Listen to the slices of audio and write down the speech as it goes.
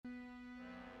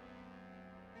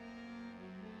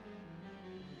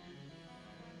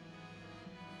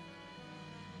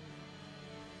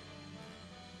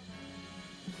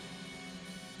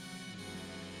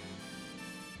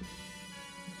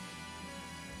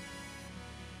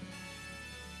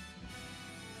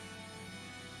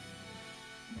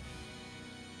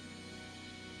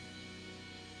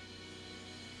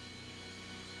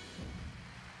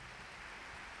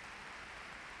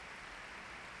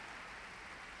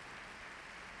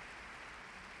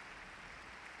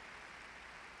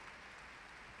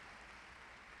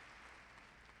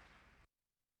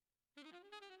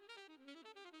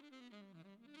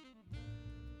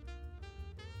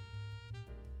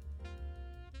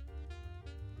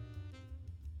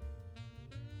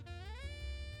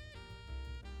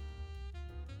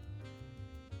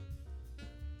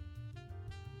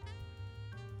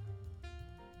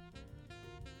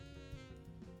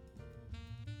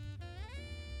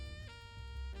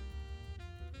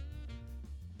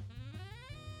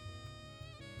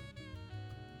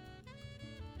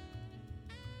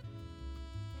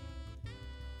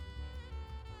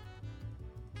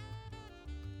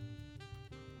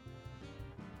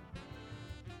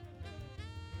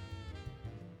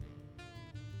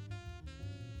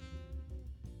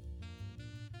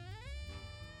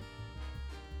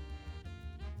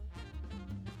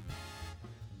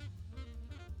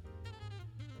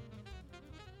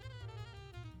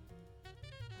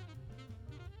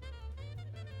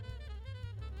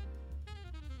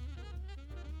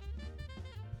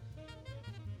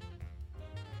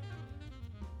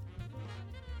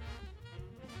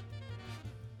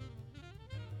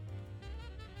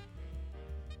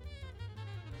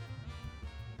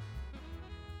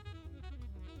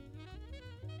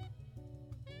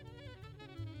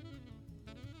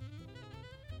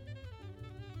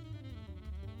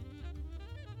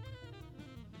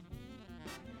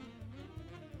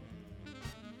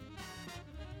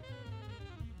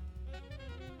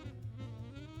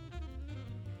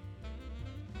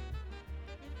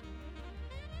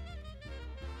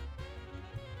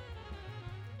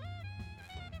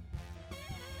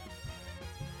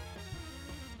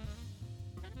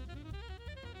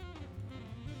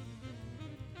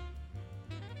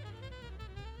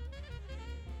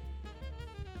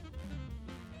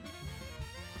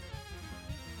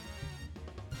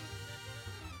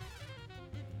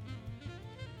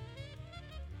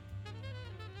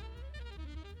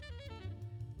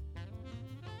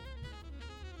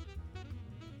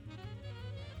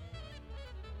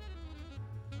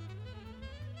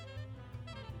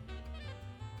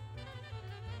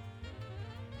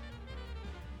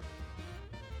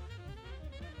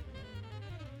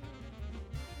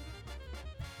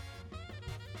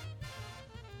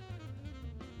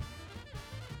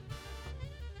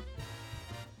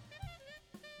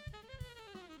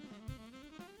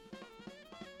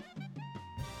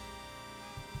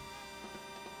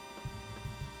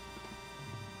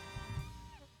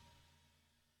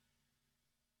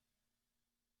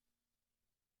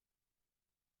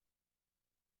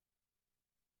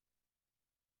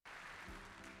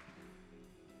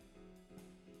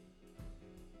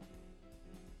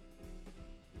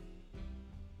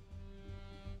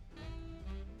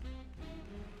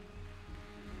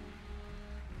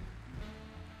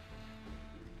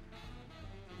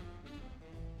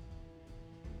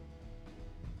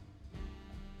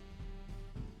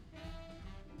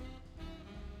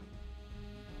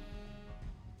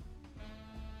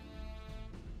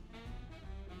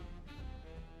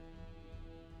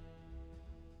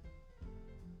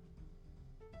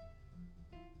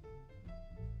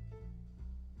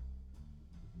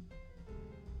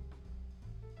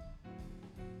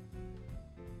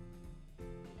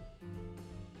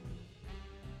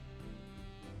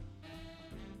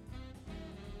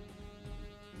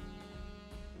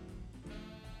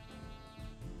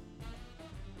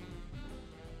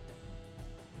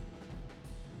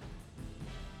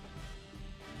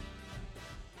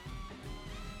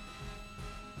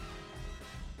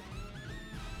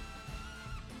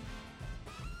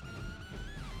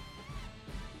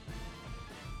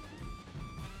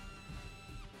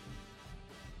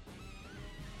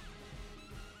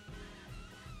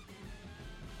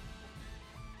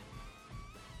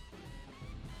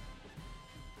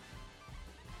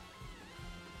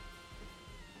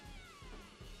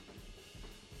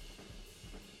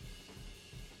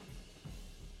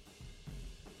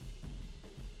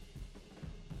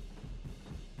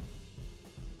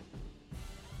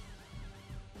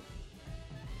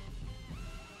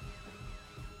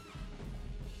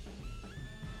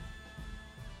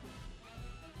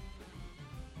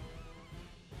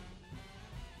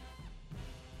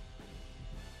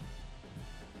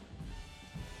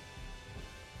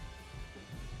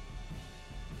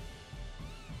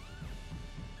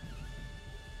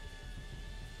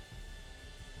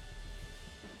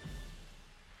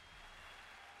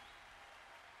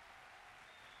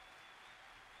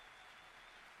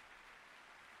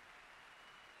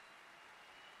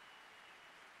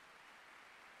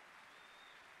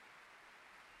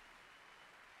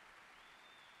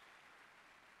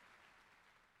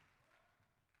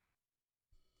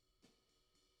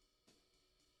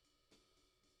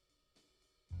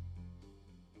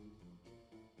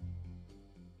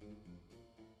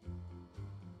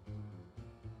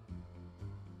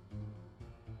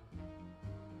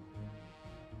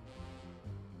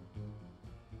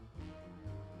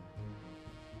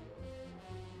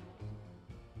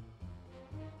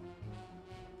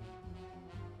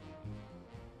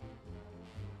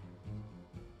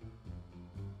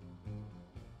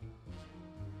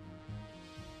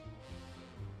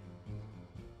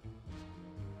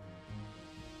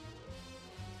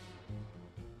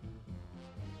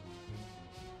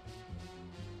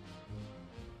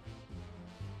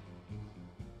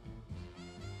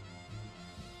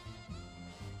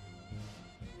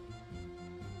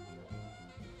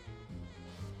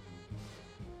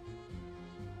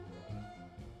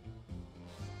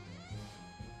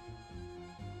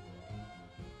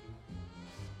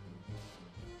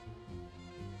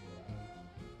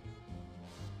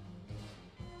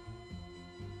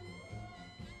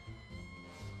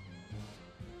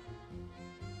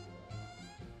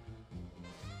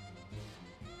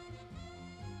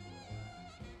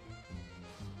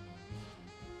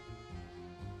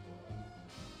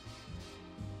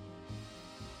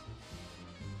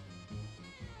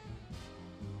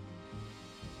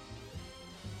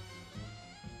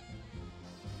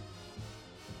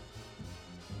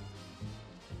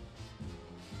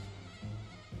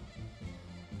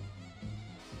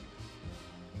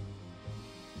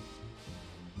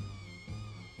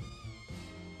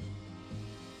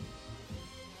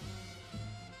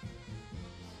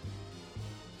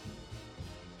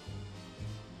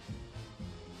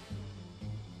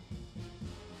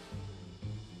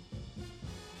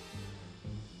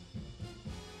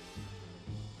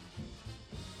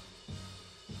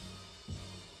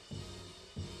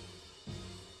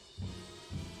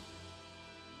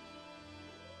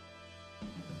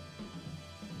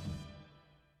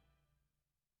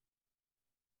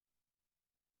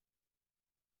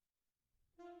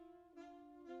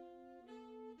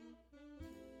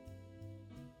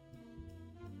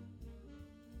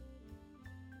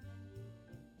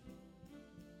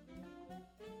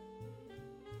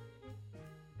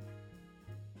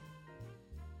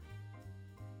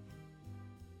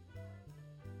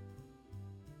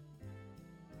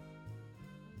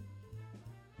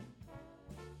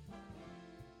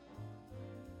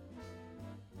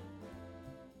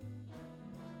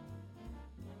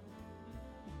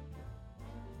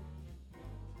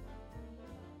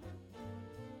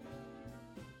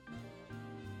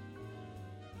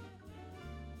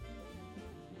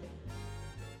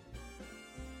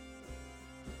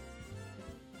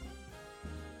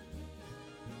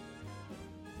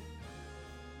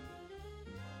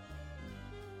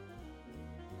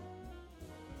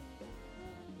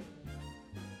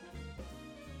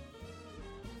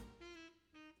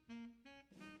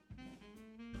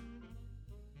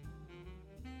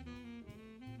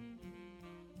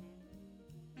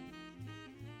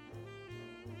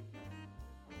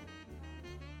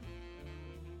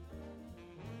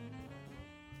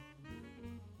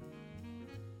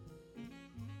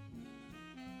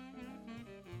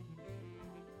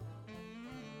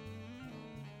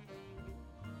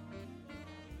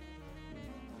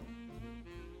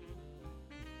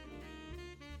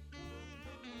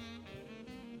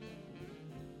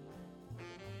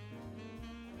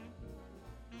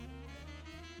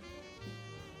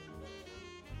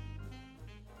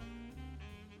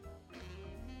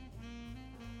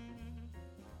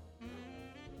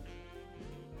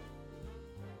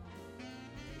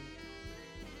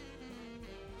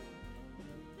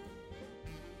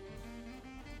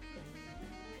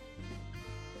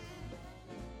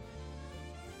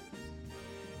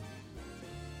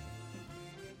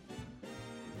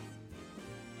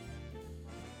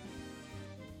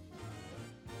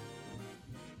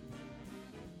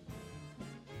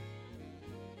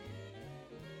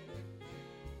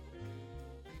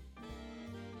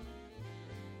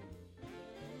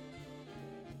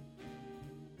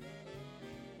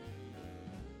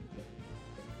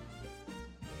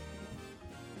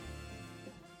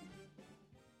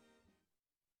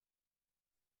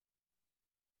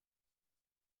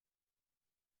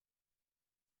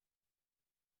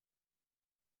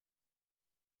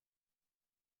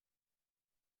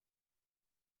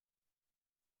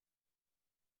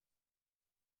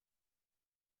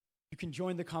can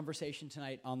join the conversation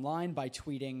tonight online by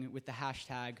tweeting with the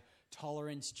hashtag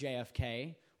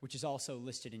 #ToleranceJFK, which is also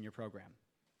listed in your program.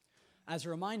 As a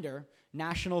reminder,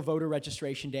 National Voter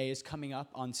Registration Day is coming up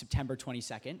on September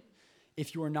 22nd.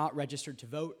 If you are not registered to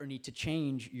vote or need to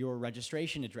change your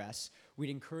registration address, we'd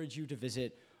encourage you to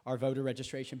visit our voter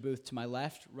registration booth to my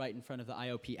left, right in front of the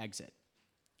IOP exit.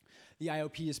 The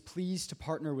IOP is pleased to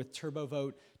partner with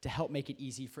TurboVote to help make it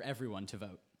easy for everyone to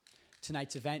vote.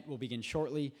 Tonight's event will begin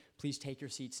shortly. Please take your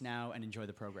seats now and enjoy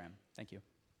the program. Thank you.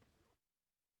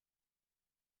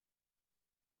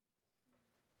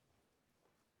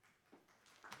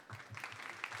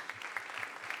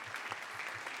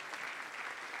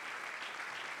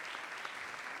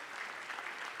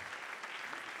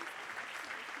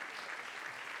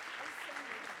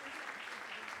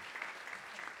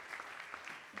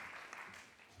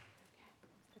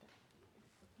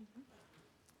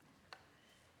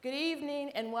 Good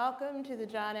evening and welcome to the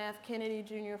John F. Kennedy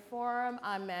Jr. Forum.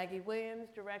 I'm Maggie Williams,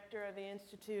 Director of the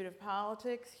Institute of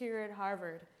Politics here at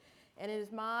Harvard. And it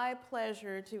is my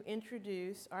pleasure to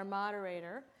introduce our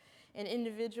moderator, an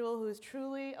individual who is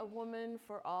truly a woman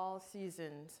for all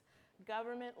seasons.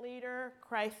 Government leader,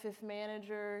 crisis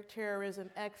manager, terrorism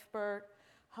expert,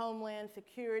 homeland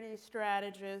security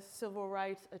strategist, civil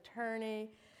rights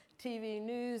attorney, TV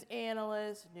news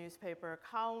analyst, newspaper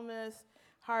columnist,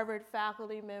 Harvard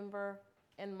faculty member,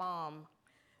 and mom.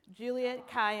 Juliette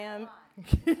Kayyem,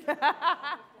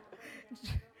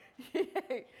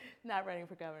 not running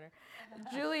for governor.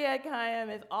 Juliette Kayyem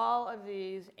is all of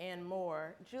these and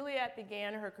more. Juliette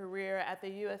began her career at the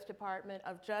U.S. Department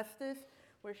of Justice,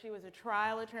 where she was a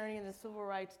trial attorney in the Civil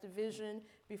Rights Division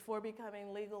before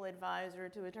becoming legal advisor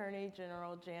to Attorney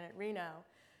General Janet Reno.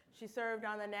 She served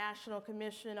on the National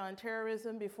Commission on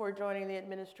Terrorism before joining the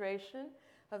administration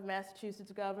of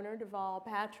Massachusetts Governor Deval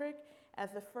Patrick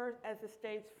as the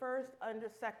state's first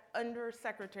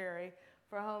undersecretary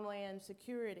for Homeland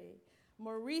Security.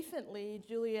 More recently,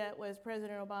 Juliette was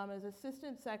President Obama's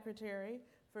Assistant Secretary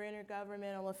for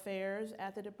Intergovernmental Affairs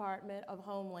at the Department of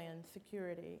Homeland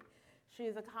Security. She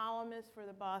is a columnist for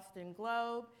the Boston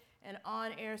Globe, an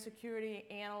on-air security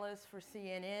analyst for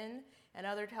CNN and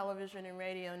other television and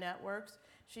radio networks.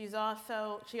 She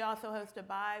also hosts a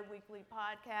bi-weekly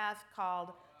podcast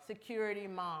called Security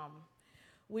Mom.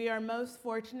 We are most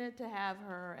fortunate to have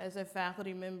her as a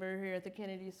faculty member here at the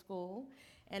Kennedy School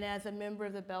and as a member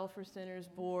of the Belfer Center's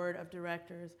Board of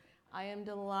Directors. I am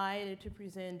delighted to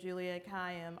present Juliette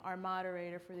Kayyem, our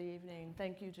moderator for the evening.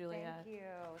 Thank you, Juliette. Thank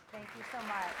you. Thank you so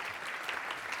much.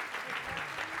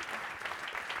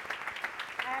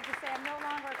 I have to say, I'm no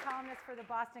longer a columnist for the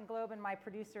Boston Globe, and my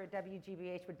producer at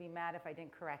WGBH would be mad if I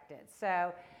didn't correct it.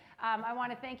 So I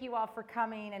want to thank you all for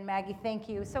coming, and Maggie, thank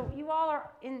you. So you all are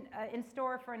in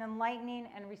store for an enlightening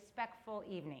and respectful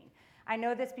evening. I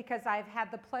know this because I've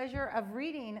had the pleasure of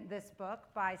reading this book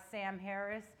by Sam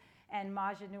Harris and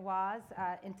Maajid Nawaz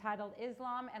entitled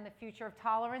Islam and the Future of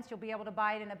Tolerance. You'll be able to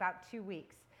buy it in about 2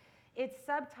 weeks. Its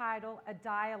subtitle, A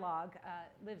Dialogue,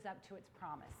 lives up to its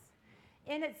promise.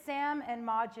 In it, Sam and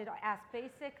Maajid ask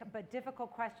basic but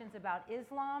difficult questions about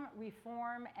Islam,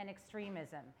 reform, and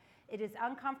extremism. It is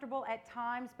uncomfortable at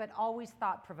times, but always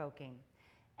thought-provoking.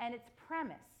 And its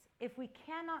premise, if we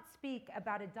cannot speak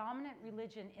about a dominant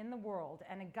religion in the world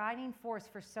and a guiding force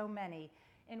for so many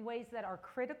in ways that are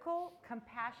critical,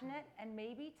 compassionate, and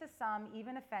maybe to some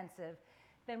even offensive,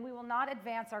 then we will not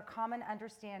advance our common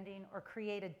understanding or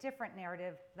create a different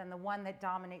narrative than the one that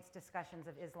dominates discussions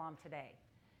of Islam today.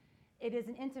 It is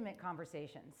an intimate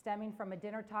conversation stemming from a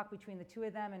dinner talk between the two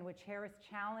of them in which Harris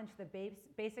challenged the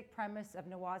basic premise of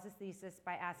Nawaz's thesis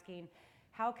by asking,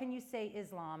 how can you say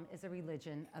Islam is a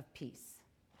religion of peace?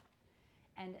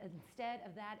 And instead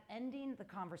of that ending the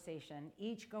conversation,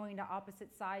 each going to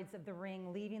opposite sides of the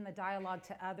ring, leaving the dialogue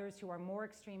to others who are more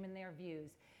extreme in their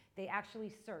views, they actually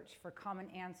search for common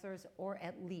answers or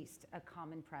at least a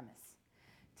common premise.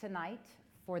 Tonight,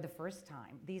 for the first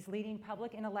time, these leading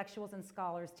public intellectuals and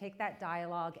scholars take that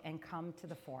dialogue and come to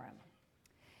the forum.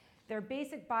 Their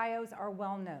basic bios are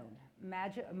well known.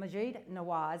 Maajid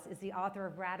Nawaz is the author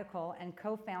of Radical and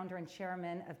co-founder and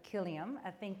chairman of Quilliam,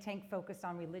 a think tank focused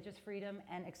on religious freedom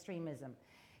and extremism.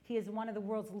 He is one of the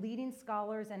world's leading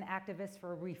scholars and activists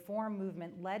for a reform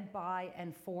movement led by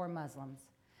and for Muslims.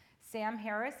 Sam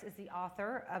Harris is the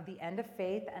author of The End of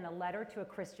Faith and A Letter to a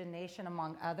Christian Nation,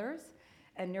 among others.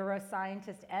 A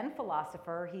neuroscientist and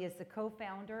philosopher, he is the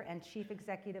co-founder and chief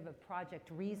executive of Project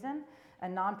Reason, a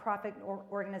nonprofit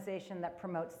organization that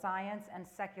promotes science and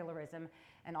secularism,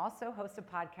 and also hosts a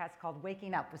podcast called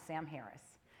Waking Up with Sam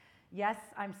Harris. Yes,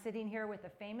 I'm sitting here with a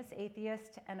famous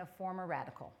atheist and a former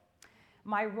radical.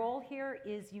 My role here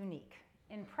is unique.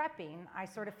 In prepping, I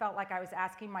sort of felt like I was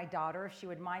asking my daughter if she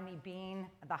would mind me being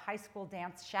the high school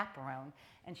dance chaperone,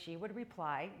 and she would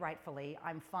reply, rightfully,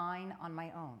 "I'm fine on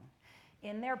my own."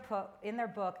 In their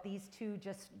book, these two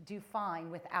just do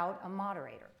fine without a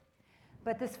moderator.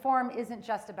 But this forum isn't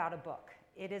just about a book.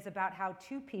 It is about how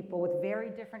two people with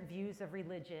very different views of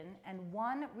religion, and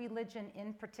one religion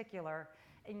in particular,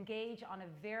 engage on a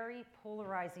very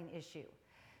polarizing issue.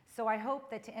 So I hope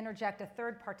that to interject a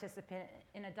third participant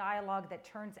in a dialogue that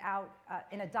turns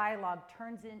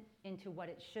into what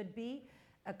it should be,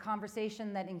 a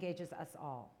conversation that engages us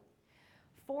all.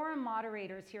 Forum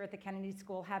moderators here at the Kennedy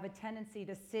School have a tendency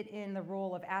to sit in the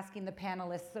role of asking the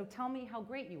panelists, so tell me how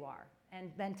great you are,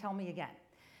 and then tell me again.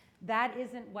 That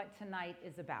isn't what tonight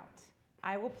is about.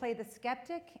 I will play the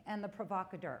skeptic and the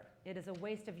provocateur. It is a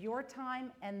waste of your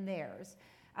time and theirs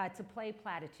to play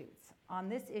platitudes. On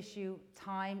this issue,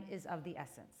 time is of the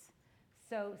essence.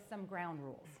 So, some ground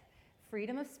rules.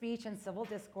 Freedom of speech and civil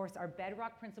discourse are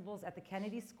bedrock principles at the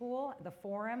Kennedy School, the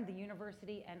Forum, the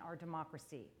university, and our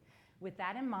democracy. With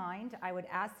that in mind, I would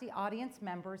ask the audience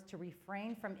members to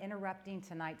refrain from interrupting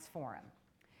tonight's forum.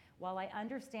 While I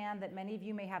understand that many of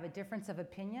you may have a difference of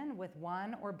opinion with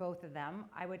one or both of them,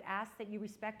 I would ask that you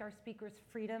respect our speakers'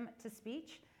 freedom to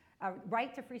speech,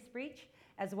 right to free speech,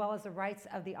 as well as the rights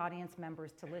of the audience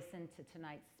members to listen to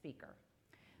tonight's speaker.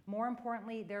 More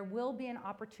importantly, there will be an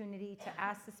opportunity to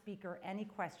ask the speaker any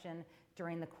question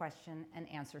during the question and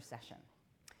answer session.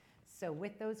 So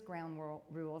with those ground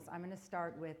rules, I'm going to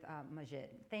start with Maajid.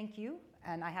 Thank you.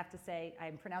 And I have to say,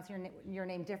 I'm pronouncing your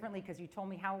name differently because you told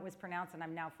me how it was pronounced and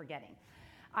I'm now forgetting.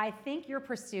 I think your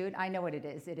pursuit, I know what it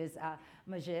is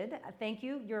Maajid. Thank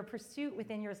you. Your pursuit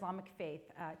within your Islamic faith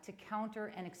to counter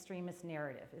an extremist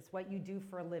narrative is what you do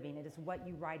for a living. It is what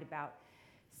you write about.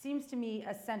 Seems to me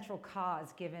a central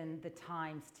cause given the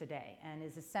times today and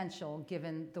is essential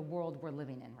given the world we're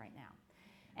living in right now.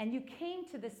 And you came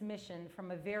to this mission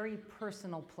from a very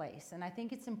personal place. And I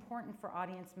think it's important for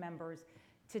audience members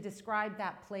to describe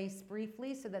that place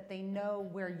briefly so that they know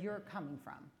where you're coming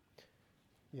from.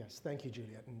 Yes, thank you,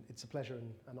 Juliette. And it's a pleasure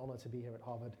and an honor to be here at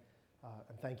Harvard.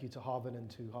 And thank you to Harvard and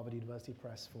to Harvard University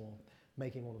Press for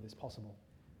making all of this possible.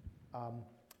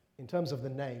 In terms of the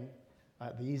name,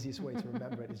 the easiest way to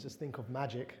remember it is just think of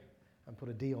magic and put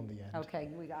a D on the end. Okay,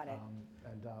 we got it.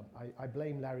 I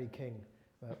blame Larry King.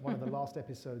 One of the last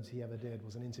episodes he ever did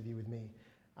was an interview with me,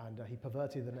 and he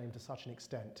perverted the name to such an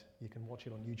extent, you can watch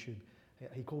it on YouTube.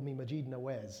 He called me Maajid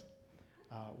Nawaz,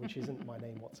 which isn't my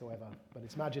name whatsoever, but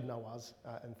it's Maajid Nawaz,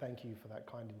 and thank you for that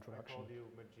kind introduction. I called you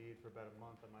Maajid for about a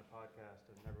month on my podcast,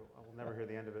 and I will never hear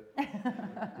the end of it.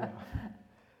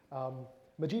 Yeah.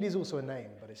 Maajid is also a name,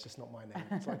 but it's just not my name.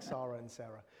 It's like Sarah and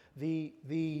Sarah. The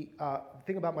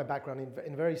thing about my background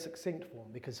in very succinct form,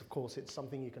 because of course it's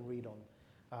something you can read on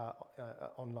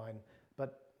online,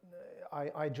 but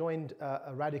I joined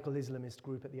a radical Islamist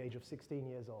group at the age of 16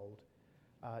 years old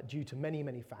due to many,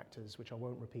 many factors, which I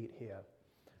won't repeat here.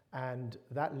 And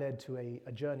that led to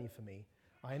a journey for me.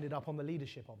 I ended up on the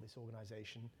leadership of this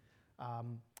organization.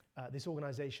 This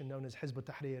organization known as Hizb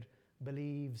ut-Tahrir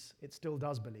believes, it still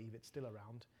does believe, it's still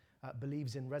around,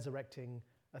 believes in resurrecting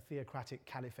a theocratic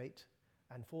caliphate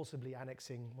and forcibly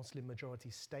annexing Muslim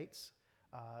majority states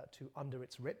under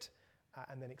its writ,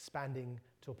 and then expanding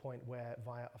to a point where,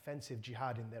 via offensive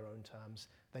jihad in their own terms,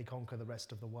 they conquer the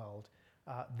rest of the world.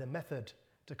 The method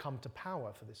to come to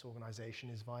power for this organization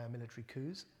is via military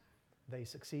coups. They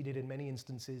succeeded in many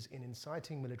instances in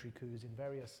inciting military coups in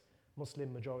various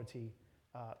Muslim majority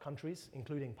countries,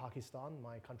 including Pakistan,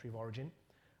 my country of origin,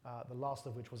 the last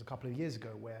of which was a couple of years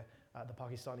ago, where the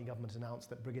Pakistani government announced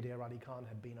that Brigadier Ali Khan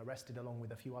had been arrested along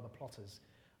with a few other plotters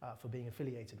for being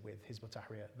affiliated with Hizb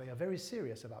ut-Tahrir. They are very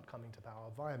serious about coming to power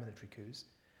via military coups,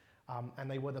 and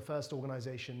they were the first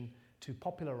organization to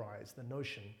popularize the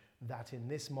notion that in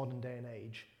this modern day and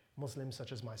age, Muslims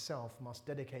such as myself must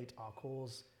dedicate our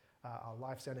cause, our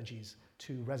life's energies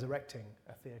to resurrecting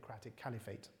a theocratic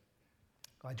caliphate.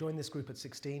 I joined this group at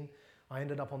 16. I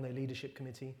ended up on their leadership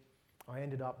committee. I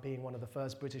ended up being one of the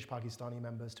first British Pakistani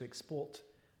members to export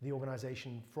the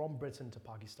organization from Britain to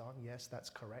Pakistan. Yes,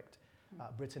 that's correct.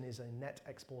 Britain is a net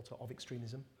exporter of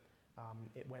extremism.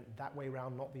 It went that way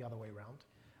round, not the other way round.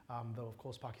 Though, of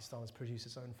course, Pakistan has produced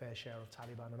its own fair share of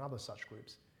Taliban and other such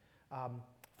groups.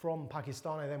 From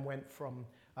Pakistan, I then went from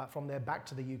there back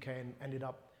to the UK and ended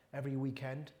up every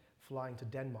weekend flying to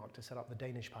Denmark to set up the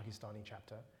Danish-Pakistani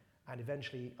chapter. And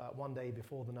eventually, one day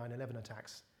before the 9/11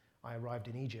 attacks, I arrived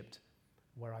in Egypt,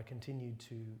 where I continued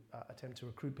to attempt to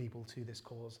recruit people to this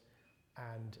cause.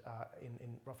 And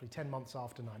in roughly 10 months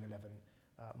after 9/11,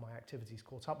 my activities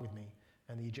caught up with me.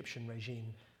 and the Egyptian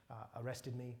regime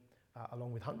arrested me,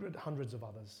 along with hundreds of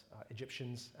others,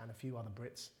 Egyptians and a few other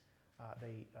Brits.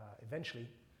 They eventually,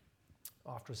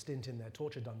 after a stint in their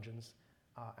torture dungeons,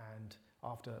 and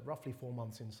after roughly 4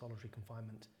 months in solitary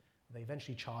confinement, they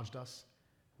eventually charged us.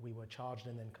 We were charged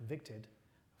and then convicted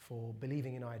for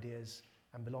believing in ideas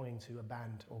and belonging to a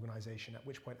banned organization, at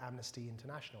which point Amnesty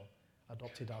International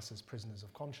adopted us as prisoners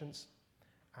of conscience.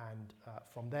 And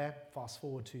from there, fast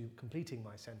forward to completing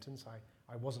my sentence.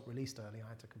 I wasn't released early, I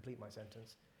had to complete my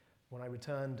sentence. When I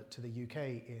returned to the UK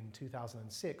in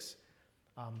 2006,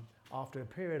 after a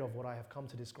period of what I have come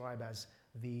to describe as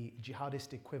the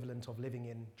jihadist equivalent of living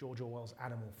in George Orwell's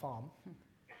Animal Farm,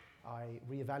 I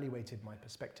reevaluated my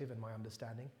perspective and my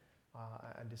understanding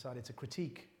and decided to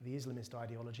critique the Islamist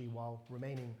ideology while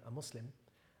remaining a Muslim,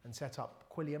 and set up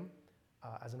Quilliam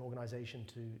as an organization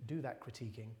to do that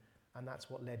critiquing, and that's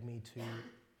what led me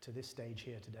to this stage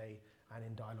here today and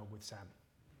in dialogue with Sam.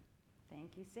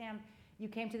 Thank you, Sam. You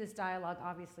came to this dialogue,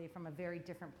 obviously, from a very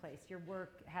different place. Your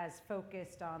work has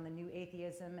focused on the new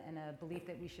atheism and a belief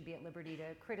that we should be at liberty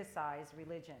to criticize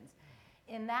religions.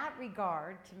 In that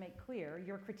regard, to make clear,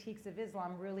 your critiques of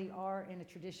Islam really are in a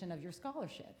tradition of your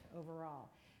scholarship overall.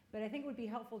 But I think it would be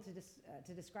helpful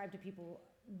to describe to people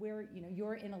where,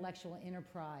 your intellectual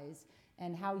enterprise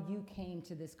and how you came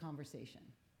to this conversation.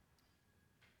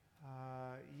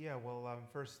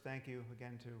 First, thank you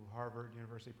again to Harvard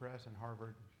University Press and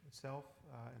Harvard itself,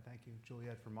 and thank you,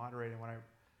 Juliette, for moderating. When I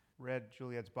read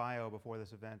Juliette's bio before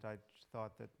this event, I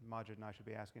thought that Maajid and I should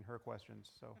be asking her questions.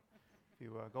 So if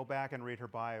you go back and read her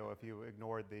bio, if you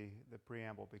ignored the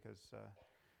preamble, because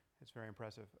it's very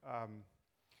impressive. I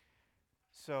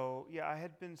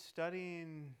had been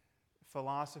studying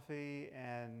philosophy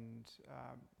and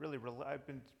I've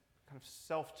been kind of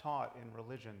self-taught in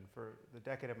religion for the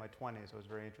decade of my 20s. I was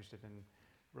very interested in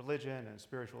religion and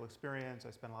spiritual experience.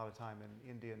 I spent a lot of time in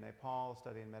India and Nepal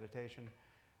studying meditation.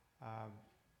 A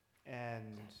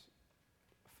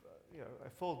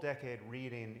full decade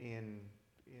reading in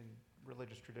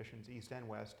religious traditions, East and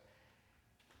West.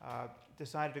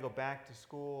 Decided to go back to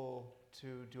school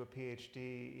to do a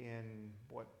PhD in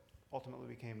what ultimately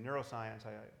became neuroscience.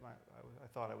 I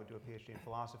thought I would do a PhD in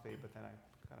philosophy, but then I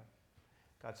kind of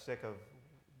got sick of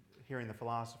hearing the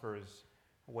philosophers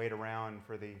wait around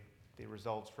for the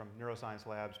results from neuroscience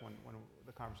labs when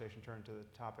the conversation turned to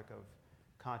the topic of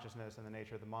consciousness and the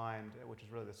nature of the mind, which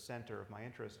is really the center of my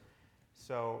interest.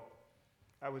 So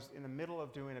I was in the middle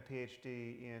of doing a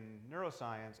PhD in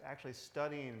neuroscience, actually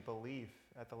studying belief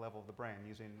at the level of the brain,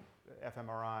 using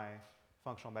fMRI,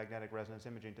 functional magnetic resonance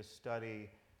imaging, to study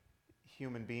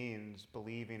human beings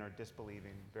believing or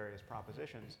disbelieving various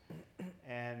propositions.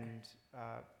 And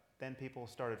then people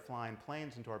started flying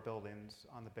planes into our buildings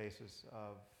on the basis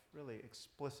of really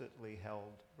explicitly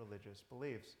held religious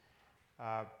beliefs.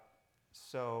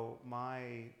 So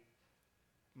my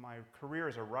career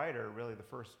as a writer, really the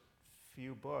first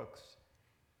few books,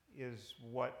 is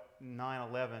what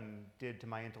 9/11 did to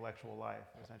my intellectual life.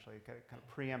 Essentially, it kind of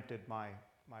preempted my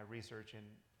research in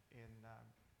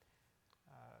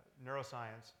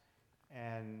neuroscience.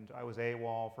 And I was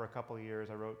AWOL for a couple of years.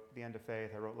 I wrote The End of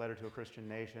Faith. I wrote Letter to a Christian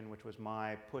Nation, which was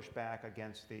my pushback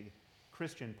against the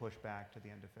Christian pushback to The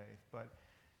End of Faith. But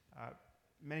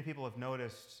many people have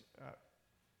noticed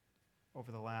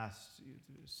over the last,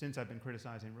 since I've been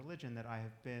criticizing religion, that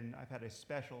I've had a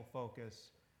special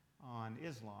focus on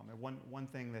Islam. And one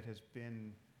thing that has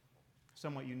been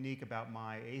somewhat unique about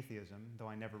my atheism, though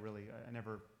I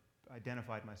never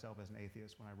identified myself as an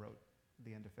atheist when I wrote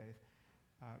The End of Faith,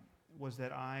 was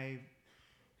that I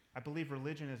believe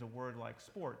religion is a word like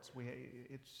sports.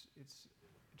 It's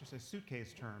just a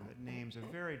suitcase term that names a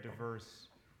very diverse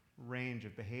range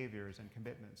of behaviors and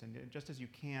commitments. And just as you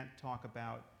can't talk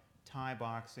about Thai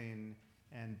boxing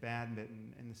and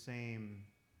badminton in the same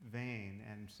vein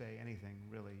and say anything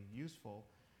really useful,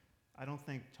 I don't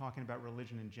think talking about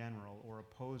religion in general or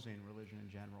opposing religion in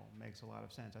general makes a lot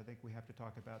of sense. I think we have to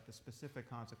talk about the specific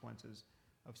consequences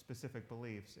of specific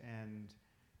beliefs, and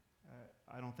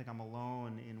I don't think I'm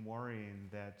alone in worrying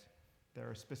that there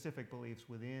are specific beliefs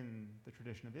within the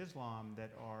tradition of Islam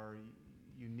that are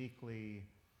uniquely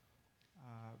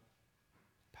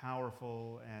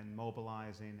powerful and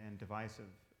mobilizing and divisive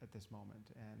at this moment.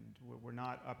 And we're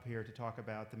not up here to talk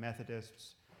about the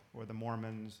Methodists or the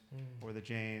Mormons or the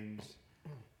Jains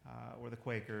or the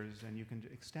Quakers, and you can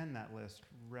extend that list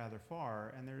rather far,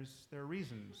 and there are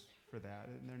reasons for that,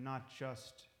 and they're not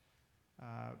just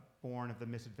born of the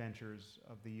misadventures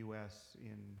of the U.S.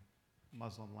 in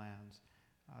Muslim lands.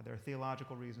 There are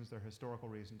theological reasons, there are historical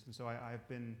reasons, and so I've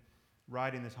been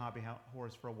riding this hobby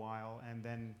horse for a while, and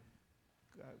then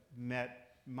met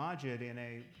Maajid in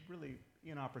a really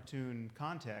inopportune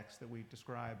context that we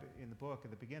describe in the book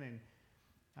at the beginning.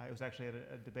 It was actually at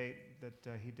a debate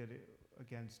that he did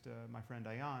against my friend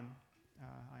Ayan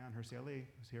Hirsi Ali,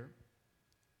 who's here.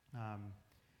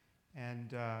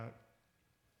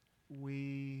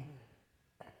 We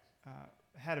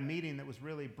had a meeting that was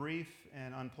really brief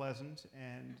and unpleasant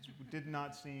and did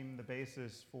not seem the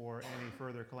basis for any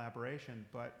further collaboration,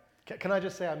 but... Can I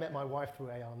just say I met my wife through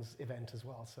Ayan's event as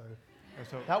well, so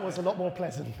that was a lot more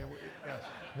pleasant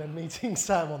than meeting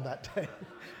Sam on that day.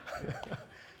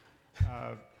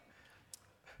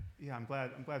 Yeah, I'm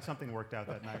glad something worked out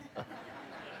that night.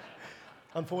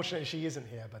 Unfortunately, she isn't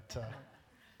here, but...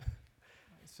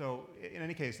 So, in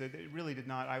any case, it really did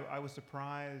not. I was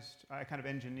surprised. I kind of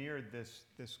engineered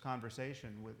this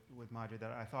conversation with Maajid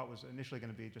that I thought was initially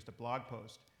going to be just a blog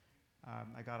post.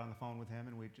 I got on the phone with him,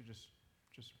 and we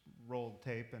just rolled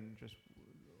tape and just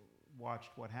watched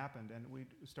what happened. And we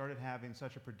started having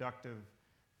such a productive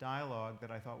dialogue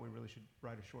that I thought we really should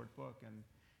write a short book. And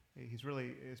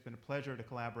it's been a pleasure to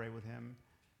collaborate with him.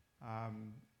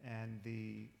 And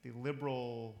the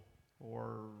liberal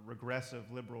or regressive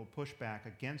liberal pushback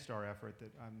against our effort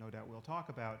that no doubt we'll talk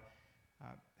about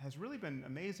has really been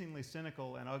amazingly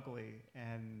cynical and ugly.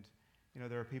 And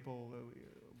there are people,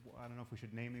 I don't know if we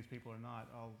should name these people or not,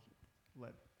 I'll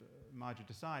let Maajid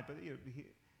decide, but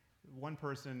one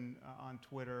person on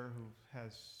Twitter who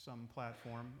has some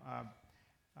platform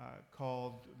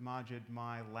called Maajid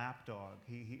my lapdog.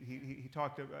 He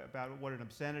talked about what an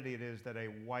obscenity it is that a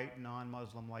white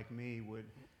non-Muslim like me would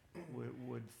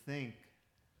think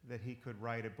that he could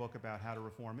write a book about how to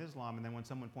reform Islam, and then when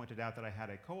someone pointed out that I had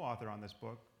a co-author on this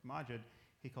book, Maajid,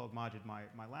 he called Maajid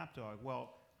my lapdog.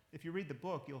 Well, if you read the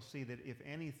book, you'll see that if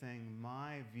anything,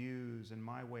 my views and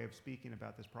my way of speaking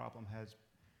about this problem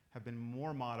have been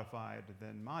more modified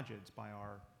than Maajid's by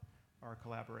our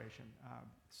collaboration.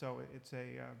 So it's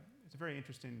a very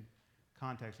interesting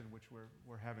context in which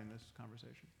we're having this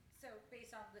conversation. So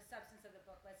based on the substance of the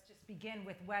book, let's just begin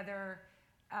with whether,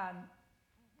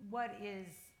 what is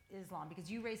Islam? Because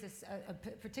you raise a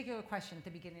particular question at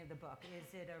the beginning of the book.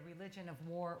 Is it a religion of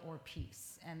war or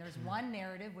peace? And there's one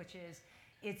narrative, which is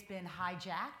it's been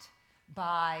hijacked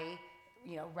by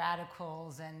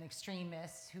radicals and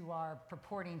extremists who are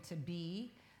purporting to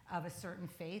be of a certain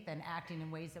faith and acting in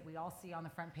ways that we all see on the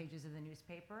front pages of the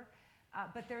newspaper.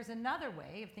 But there's another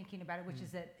way of thinking about it, which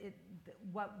is that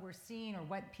what we're seeing or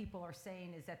what people are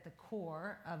saying is at the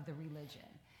core of the religion.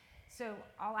 So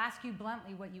I'll ask you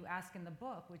bluntly what you ask in the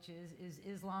book, which is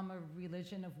Islam a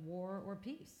religion of war or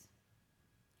peace?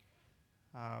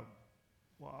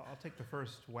 Well, I'll take the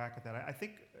first whack at that. I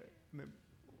think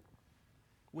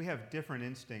we have different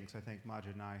instincts, I think,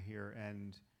 Maajid and I here,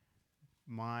 and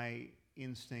my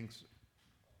instincts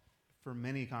for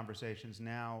many conversations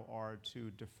now are to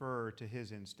defer to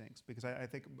his instincts, because I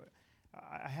think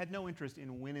I had no interest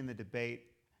in winning the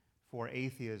debate for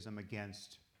atheism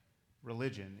against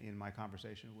religion in my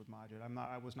conversation with Maajid.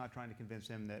 I was not trying to convince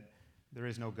him that there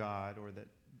is no God or that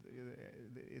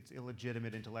it's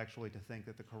illegitimate intellectually to think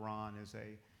that the Quran is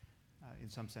in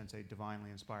some sense, a divinely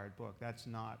inspired book. That's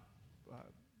not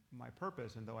my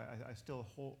purpose, and though I still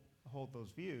hold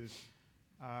those views,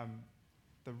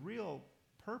 the real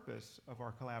purpose of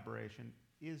our collaboration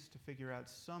is to figure out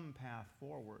some path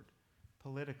forward,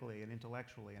 politically and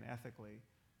intellectually and ethically,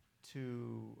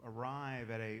 to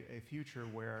arrive at a future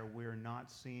where we're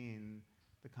not seeing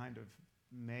the kind of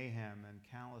mayhem and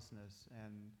callousness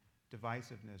and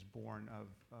divisiveness born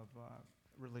of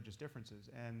religious differences.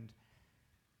 And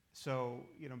so,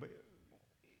 but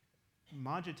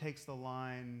Maajid takes the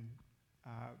line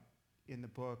in the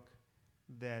book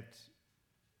that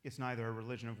it's neither a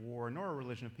religion of war nor a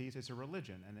religion of peace, it's a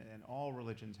religion. And all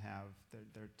religions have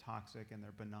their toxic and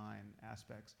their benign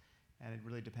aspects. And it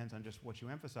really depends on just what you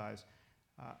emphasize.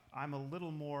 I'm a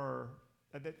little more,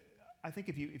 I think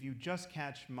if you just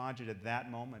catch Maajid at that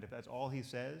moment, if that's all he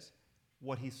says,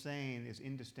 what he's saying is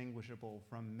indistinguishable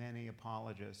from many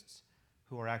apologists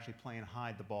who are actually playing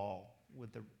hide the ball with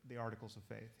the articles of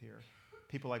faith here.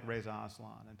 People like Reza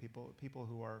Aslan and people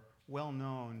who are well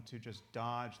known to just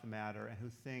dodge the matter and who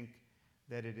think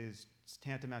that it is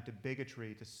tantamount to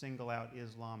bigotry to single out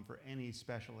Islam for any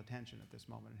special attention at this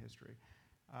moment in history.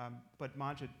 But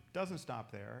Maajid doesn't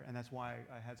stop there, and that's why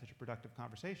I had such a productive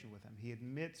conversation with him. He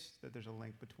admits that there's a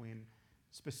link between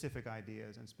specific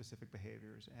ideas and specific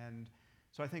behaviors. And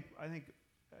so I think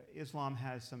Islam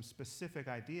has some specific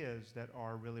ideas that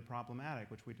are really problematic,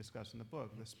 which we discuss in the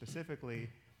book. Specifically,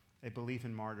 a belief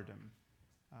in martyrdom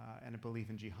and a belief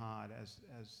in jihad as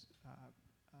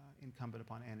incumbent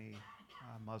upon any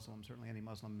Muslim, certainly any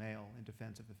Muslim male, in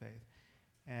defense of the faith,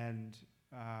 and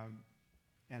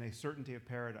a certainty of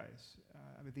paradise.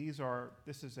 I mean,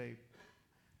 this is a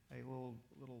little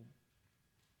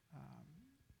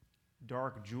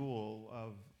dark jewel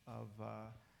of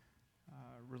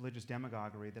religious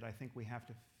demagoguery that I think we have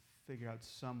to figure out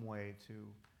some way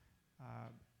to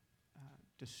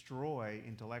destroy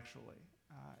intellectually.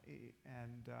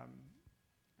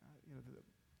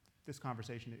 This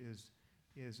conversation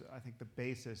is, I think, the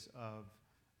basis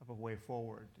of a way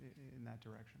forward in that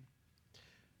direction.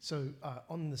 So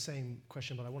on the same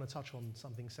question, but I want to touch on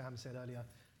something Sam said earlier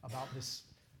about this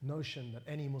notion that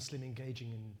any Muslim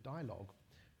engaging in dialogue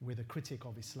with a critic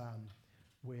of Islam,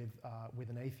 with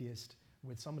an atheist,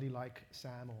 with somebody like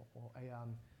Sam or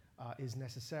Ayan, is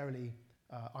necessarily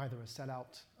either a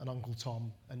sellout, an Uncle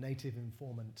Tom, a native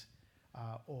informant,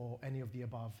 or any of the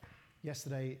above.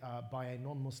 Yesterday, by a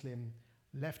non-Muslim,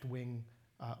 left-wing,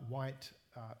 white,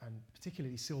 and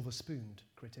particularly silver-spooned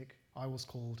critic, I was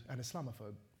called an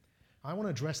Islamophobe. I want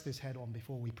to address this head on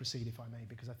before we proceed, if I may,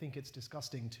 because I think it's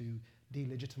disgusting to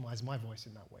delegitimize my voice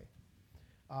in that way.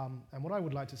 And what I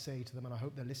would like to say to them, and I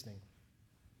hope they're listening,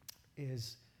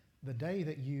 is the day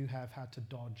that you have had to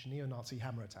dodge neo-Nazi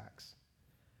hammer attacks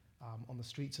on the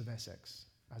streets of Essex,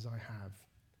 as I have,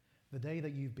 the day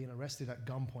that you've been arrested at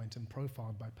gunpoint and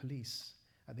profiled by police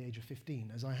at the age of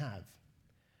 15, as I have,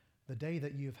 the day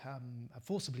that you've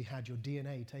forcibly had your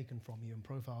DNA taken from you and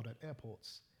profiled at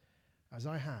airports, as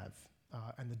I have,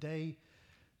 and the day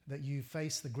that you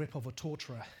face the grip of a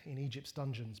torturer in Egypt's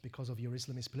dungeons because of your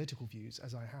Islamist political views,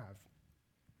 as I have,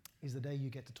 is the day you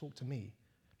get to talk to me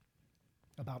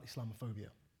about Islamophobia.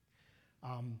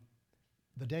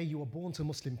 The day you were born to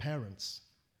Muslim parents,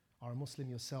 are a Muslim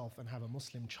yourself, and have a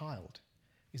Muslim child,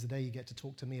 is the day you get to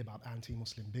talk to me about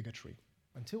anti-Muslim bigotry.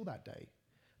 Until that day,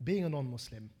 being a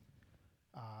non-Muslim,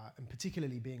 and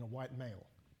particularly being a white male,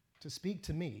 to speak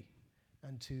to me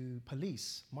and to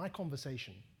police my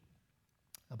conversation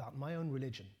about my own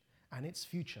religion and its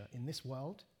future in this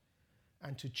world,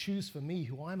 and to choose for me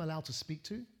who I'm allowed to speak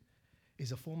to,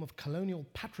 is a form of colonial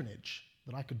patronage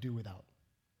that I could do without.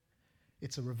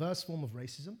 It's a reverse form of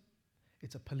racism.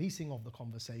 It's a policing of the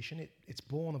conversation. It's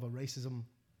born of a racism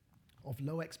of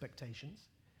low expectations,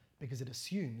 because it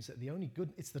assumes that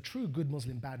it's the true good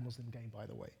Muslim, bad Muslim game, by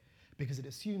the way, because it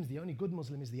assumes the only good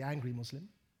Muslim is the angry Muslim,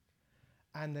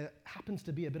 and there happens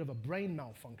to be a bit of a brain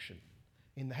malfunction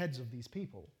in the heads of these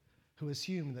people who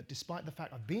assume that despite the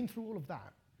fact I've been through all of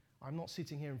that, I'm not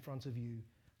sitting here in front of you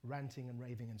ranting and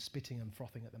raving and spitting and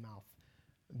frothing at the mouth.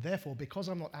 Therefore, because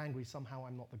I'm not angry, somehow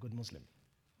I'm not the good Muslim.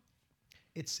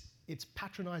 It's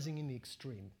patronizing in the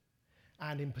extreme.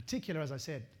 And in particular, as I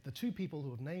said, the two people who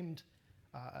have named,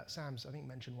 Sam's, I think,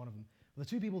 mentioned one of them, the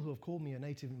two people who have called me a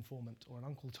native informant or an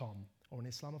Uncle Tom or an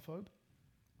Islamophobe,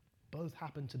 both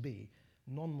happen to be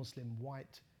non-Muslim,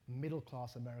 white,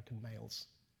 middle-class American males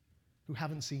who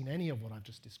haven't seen any of what I've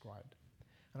just described.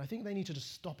 And I think they need to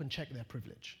just stop and check their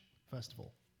privilege, first of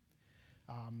all.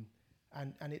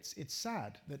 And it's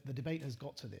sad that the debate has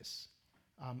got to this.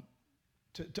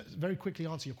 To very quickly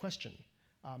answer your question,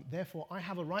 therefore, I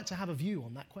have a right to have a view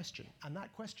on that question. And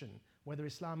that question, whether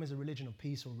Islam is a religion of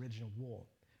peace or a religion of war,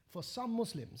 for some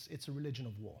Muslims, it's a religion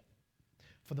of war.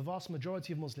 For the vast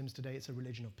majority of Muslims today, it's a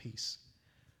religion of peace.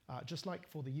 Just like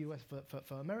for the US,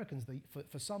 for Americans,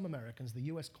 for some Americans, the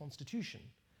US Constitution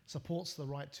supports the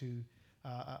right to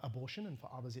abortion, and for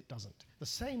others it doesn't. The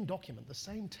same document, the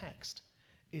same text,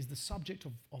 is the subject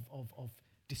of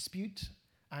dispute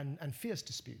and fierce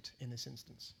dispute in this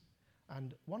instance.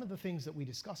 And one of the things that we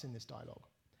discuss in this dialogue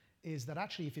is that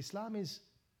actually if Islam is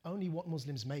only what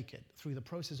Muslims make it through the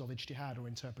process of ijtihad or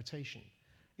interpretation,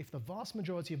 if the vast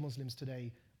majority of Muslims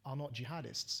today are not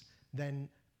jihadists, then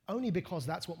only because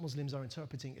that's what Muslims are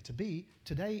interpreting it to be,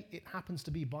 today it happens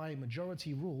to be by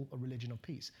majority rule a religion of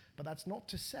peace. But that's not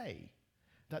to say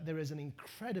that there is an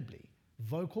incredibly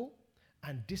vocal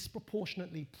and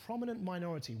disproportionately prominent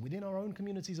minority within our own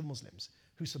communities of Muslims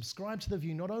who subscribe to the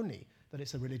view not only that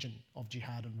it's a religion of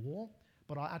jihad and war,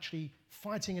 but are actually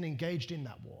fighting and engaged in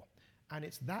that war. And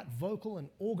it's that vocal and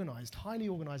organized, highly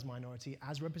organized minority,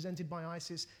 as represented by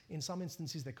ISIS, in some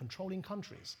instances they're controlling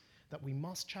countries, that we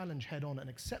must challenge head on and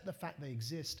accept the fact they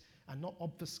exist and not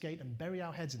obfuscate and bury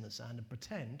our heads in the sand and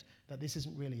pretend that this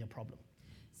isn't really a problem.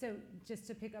 So just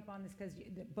to pick up on this, because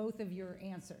both of your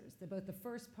answers, both the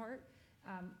first part,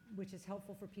 which is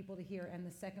helpful for people to hear, and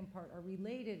the second part are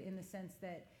related in the sense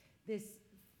that this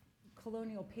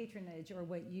colonial patronage, or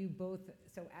what you both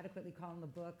so adequately call in the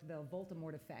book the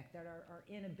Voldemort effect, that our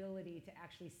inability to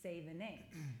actually say the name,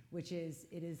 which is,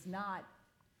 it is not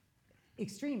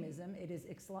extremism, it is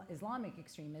Islamic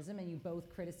extremism, and you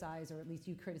both criticize, or at least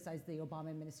you criticize the Obama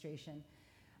administration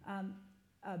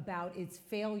about its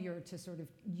failure to sort of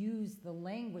use the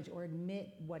language or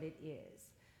admit what it is.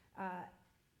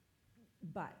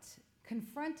 But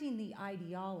confronting the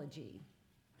ideology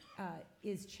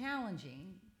is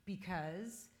challenging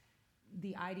because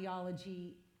the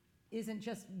ideology isn't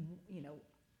just,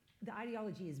 the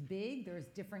ideology is big. There's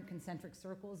different concentric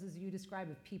circles, as you describe,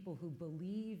 of people who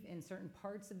believe in certain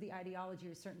parts of the ideology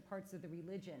or certain parts of the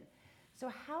religion. So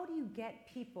how do you get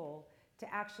people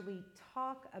to actually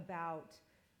talk about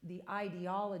the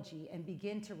ideology and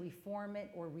begin to reform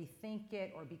it or rethink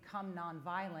it or become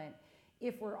nonviolent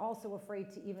if we're also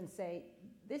afraid to even say,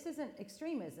 this isn't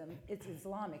extremism, it's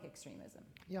Islamic extremism?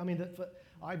 Yeah, I mean,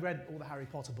 I read all the Harry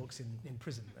Potter books in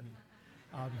prison,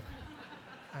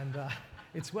 and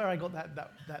it's where I got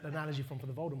that analogy from for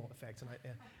the Voldemort effect. And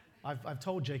I've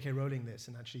told J.K. Rowling this,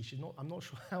 and actually I'm not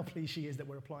sure how pleased she is that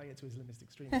we're applying it to Islamist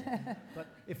extremism. But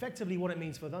effectively what it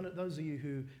means for those of you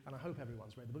who, and I hope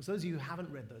everyone's read the books, those of you who haven't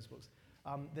read those books,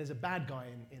 there's a bad guy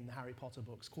in the Harry Potter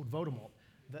books called Voldemort,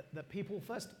 that people,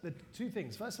 the two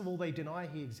things. First of all, they deny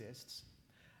he exists,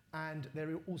 and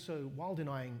they're also, while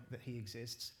denying that he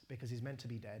exists, because he's meant to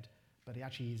be dead, but he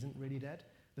actually isn't really dead,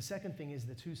 the second thing is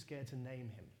they're too scared to name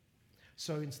him.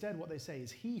 So instead what they say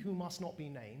is, he who must not be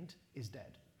named is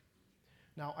dead.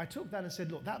 Now, I took that and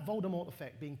said, look, that Voldemort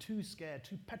effect, being too scared,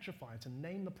 too petrified to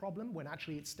name the problem when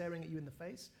actually it's staring at you in the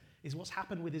face, is what's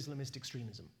happened with Islamist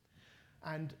extremism.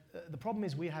 And the problem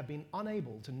is we have been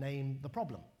unable to name the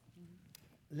problem,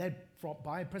 led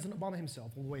by President Obama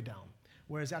himself all the way down.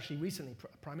 Whereas actually recently,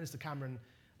 Prime Minister Cameron,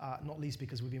 not least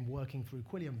because we've been working through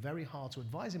Quilliam very hard to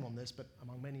advise him on this, but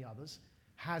among many others,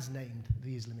 has named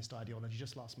the Islamist ideology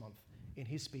just last month in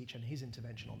his speech and his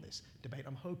intervention on this debate.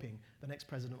 I'm hoping the next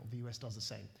president of the US does the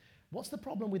same. What's the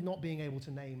problem with not being able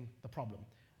to name the problem?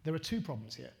 There are two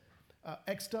problems here.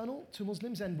 External to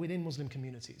Muslims and within Muslim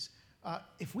communities.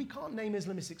 If we can't name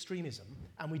Islamist extremism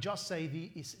and we just say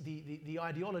the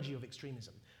ideology of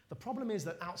extremism, the problem is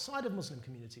that outside of Muslim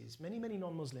communities, many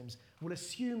non-Muslims will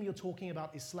assume you're talking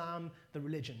about Islam, the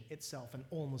religion itself, and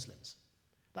all Muslims.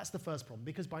 That's the first problem,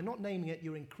 because by not naming it,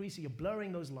 you're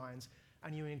blurring those lines,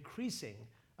 and you're increasing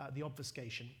the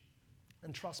obfuscation.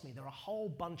 And trust me, there are a whole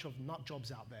bunch of nut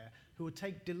jobs out there who would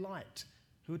take delight,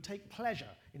 who would take pleasure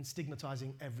in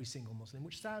stigmatizing every single Muslim,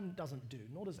 which Sam doesn't do,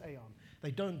 nor does Ayan. They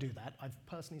don't do that. I've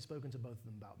personally spoken to both of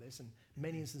them about this, and in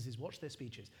many instances watched their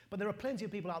speeches. But there are plenty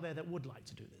of people out there that would like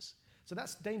to do this. So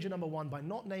that's danger number one. By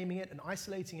not naming it and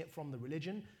isolating it from the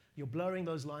religion, you're blurring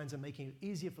those lines and making it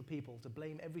easier for people to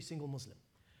blame every single Muslim.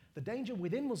 The danger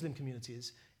within Muslim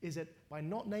communities is that by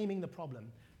not naming the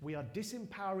problem, we are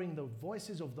disempowering the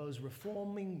voices of those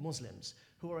reforming Muslims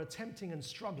who are attempting and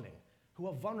struggling, who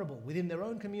are vulnerable within their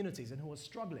own communities and who are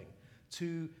struggling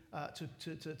to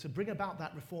bring about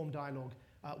that reform dialogue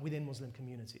within Muslim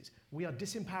communities. We are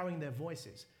disempowering their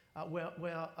voices. We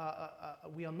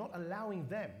are not allowing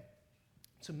them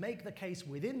to make the case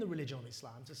within the religion of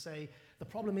Islam to say, the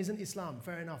problem isn't Islam,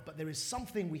 fair enough, but there is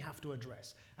something we have to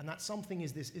address. And that something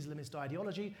is this Islamist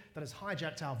ideology that has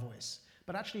hijacked our voice.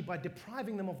 But actually, by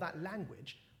depriving them of that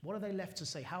language, what are they left to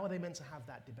say? How are they meant to have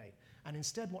that debate? And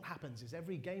instead, what happens is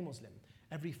every gay Muslim,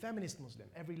 every feminist Muslim,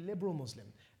 every liberal Muslim,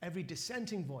 every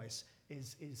dissenting voice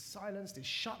is silenced, is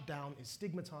shut down, is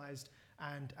stigmatized,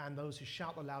 and those who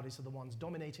shout the loudest are the ones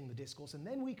dominating the discourse. And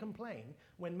then we complain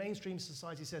when mainstream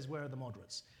society says, where are the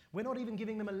moderates? We're not even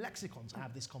giving them a lexicon to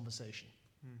have this conversation.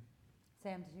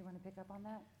 Sam, did you want to pick up on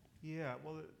that? Yeah,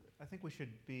 well, I think we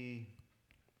should be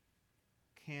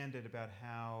candid about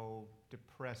how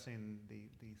depressing the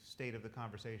state of the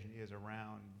conversation is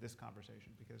around this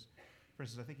conversation. Because, for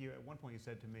instance, I think at one point you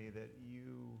said to me that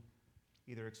you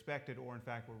either expected or in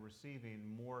fact were receiving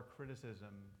more criticism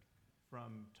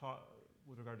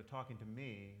with regard to talking to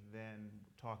me than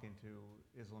talking to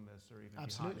Islamists or even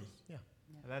Absolutely, jihadists.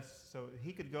 yeah. So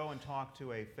he could go and talk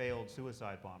to a failed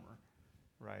suicide bomber,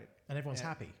 right? And everyone's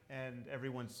happy. And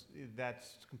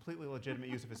that's completely legitimate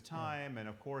use of his time, and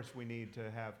of course we need to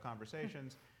have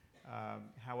conversations.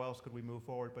 How else could we move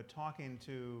forward? But talking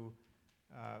to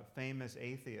famous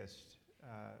atheists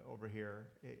over here,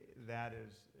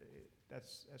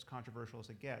 that's as controversial as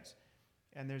it gets.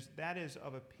 And that is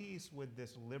of a piece with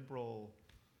this liberal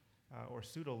or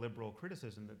pseudo-liberal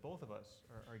criticism that both of us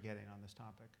are getting on this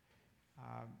topic,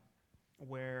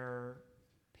 where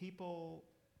people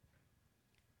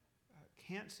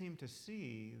can't seem to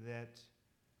see that,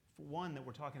 for one, that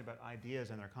we're talking about ideas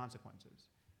and their consequences.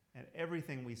 And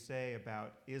everything we say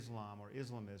about Islam or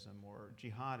Islamism or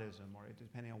jihadism, or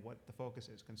depending on what the focus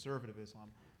is, conservative Islam,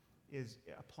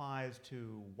 applies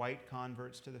to white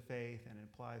converts to the faith, and it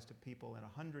applies to people in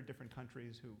 100 different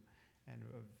countries and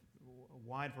a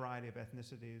wide variety of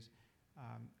ethnicities.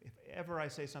 If ever I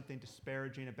say something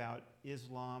disparaging about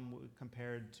Islam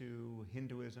compared to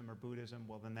Hinduism or Buddhism,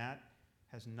 well, then that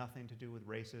has nothing to do with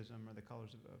racism or the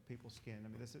colors of people's skin. I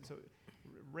mean, so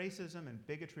racism and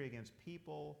bigotry against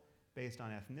people based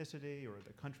on ethnicity or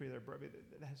the country they're born,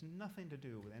 that has nothing to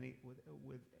do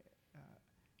with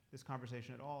this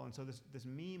conversation at all. And so this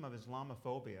meme of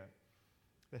Islamophobia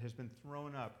that has been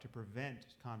thrown up to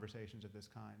prevent conversations of this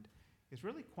kind is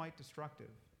really quite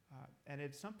destructive. And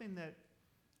it's something that,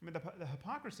 I mean, the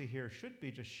hypocrisy here should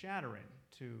be just shattering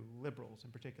to liberals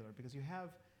in particular, because you have,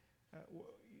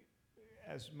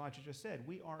 as Maajid just said,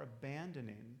 we are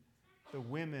abandoning the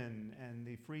women and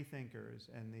the freethinkers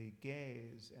and the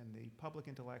gays and the public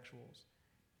intellectuals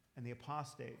and the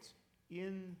apostates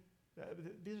in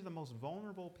these are the most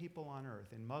vulnerable people on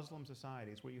earth in Muslim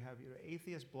societies, where you have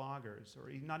atheist bloggers, or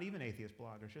not even atheist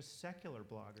bloggers, just secular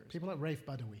bloggers. People like Raif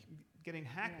Badawi. Getting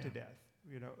hacked to death,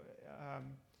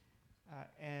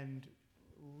 and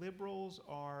liberals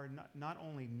are not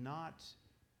only not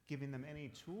giving them any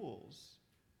tools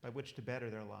by which to better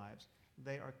their lives,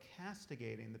 they are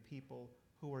castigating the people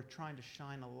who are trying to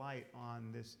shine a light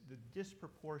on the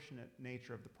disproportionate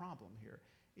nature of the problem here.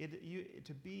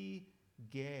 To be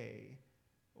gay,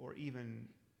 or even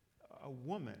a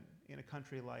woman in a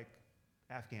country like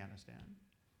Afghanistan,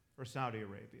 or Saudi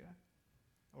Arabia,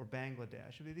 or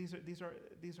Bangladesh, I mean,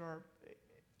 these are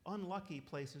unlucky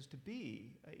places to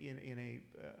be in a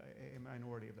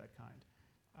minority of that kind,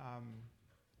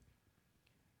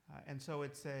 and so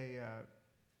it's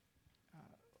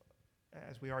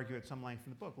as we argue at some length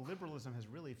in the book, liberalism has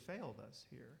really failed us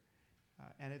here,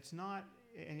 and it's not.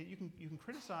 And you can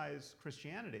criticize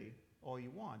Christianity all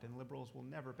you want, and liberals will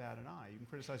never bat an eye. You can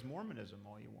criticize Mormonism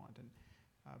all you want,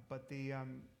 but the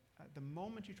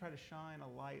moment you try to shine a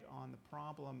light on the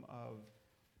problem of,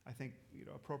 I think,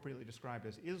 appropriately described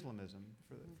as Islamism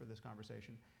for this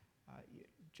conversation,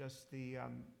 just the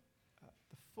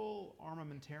full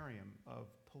armamentarium of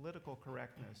political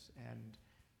correctness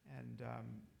and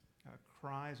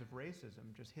cries of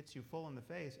racism just hits you full in the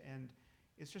face, and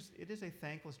it is a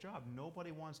thankless job.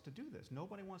 Nobody wants to do this.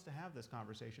 Nobody wants to have this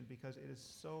conversation because it is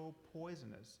so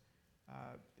poisonous,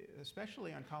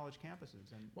 especially on college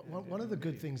campuses. One of the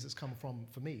good things that's come from,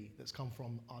 for me, that's come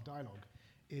from our dialogue,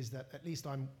 is that at least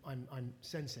I'm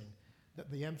sensing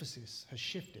that the emphasis has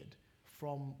shifted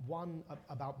from one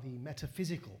about the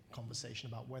metaphysical conversation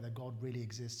about whether God really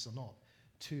exists or not,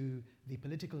 to the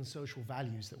political and social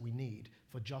values that we need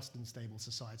for just and stable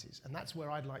societies. And that's where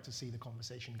I'd like to see the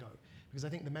conversation go. Because I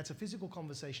think the metaphysical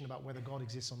conversation about whether God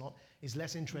exists or not is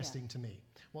less interesting to me.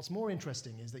 What's more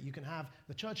interesting is that you can have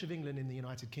the Church of England in the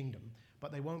United Kingdom,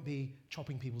 but they won't be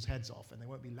chopping people's heads off, and they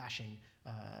won't be lashing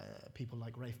people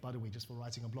like Raif Badawi just for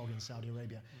writing a blog in Saudi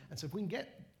Arabia. And so if we can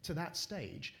get to that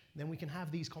stage, then we can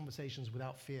have these conversations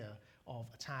without fear of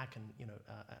attack and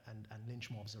and lynch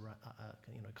mobs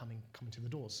coming to the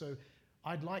doors. So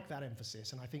I'd like that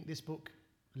emphasis, and I think this book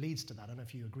leads to that. I don't know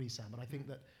if you agree, Sam, but I think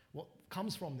that what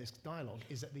comes from this dialogue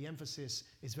is that the emphasis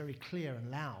is very clear and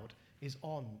loud, is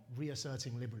on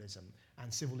reasserting liberalism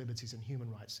and civil liberties and human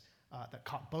rights that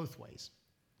cut both ways,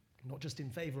 not just in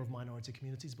favor of minority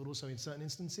communities, but also in certain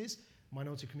instances,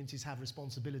 minority communities have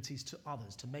responsibilities to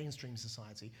others, to mainstream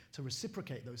society, to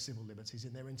reciprocate those civil liberties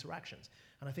in their interactions.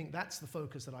 And I think that's the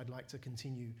focus that I'd like to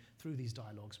continue through these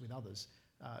dialogues with others,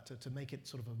 to make it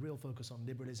sort of a real focus on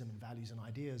liberalism and values and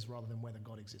ideas rather than whether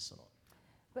God exists or not.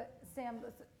 But Sam,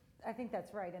 I think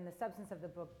that's right, and the substance of the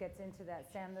book gets into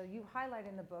that. Sam, though, you highlight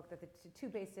in the book that the two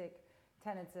basic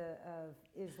tenets of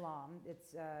Islam,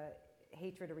 it's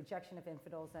hatred or rejection of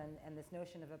infidels, and this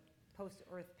notion of a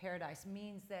post-earth paradise,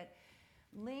 means that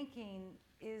linking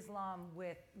Islam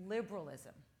with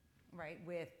liberalism, right,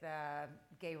 with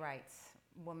gay rights,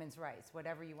 women's rights,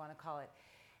 whatever you want to call it,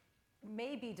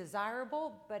 may be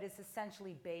desirable, but it's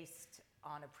essentially based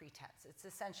on a pretense. It's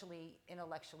essentially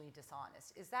intellectually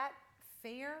dishonest. Is that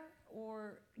fair,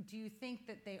 or do you think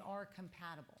that they are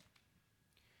compatible?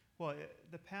 Well,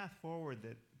 the path forward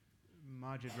that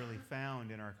Maajid really found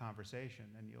in our conversation,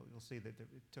 and you'll see that it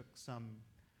took some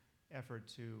effort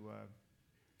to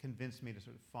convince me to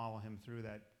sort of follow him through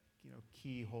that,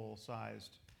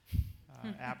 keyhole-sized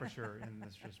aperture in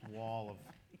this just wall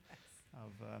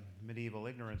of medieval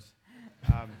ignorance,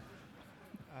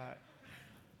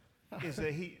 is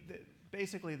that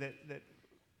basically that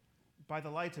by the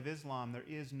lights of Islam, there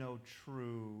is no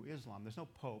true Islam. There's no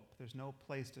pope. There's no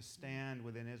place to stand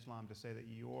within Islam to say that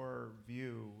your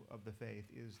view of the faith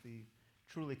is the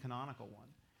truly canonical one.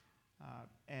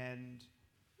 And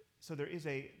so there is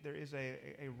a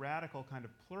radical kind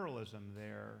of pluralism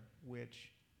there,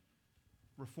 which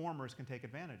reformers can take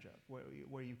advantage of,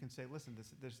 where you can say, listen,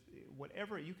 this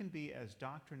whatever, you can be as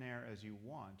doctrinaire as you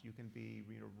want. You can be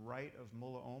right of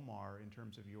Mullah Omar in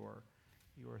terms of your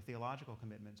theological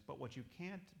commitments, but what you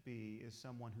can't be is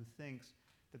someone who thinks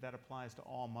that applies to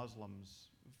all Muslims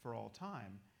for all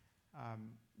time.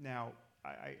 Now,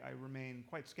 I remain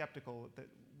quite skeptical that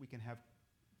we can have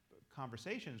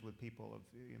conversations with people of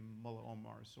Mullah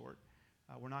Omar's sort.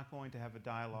 We're not going to have a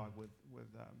dialogue with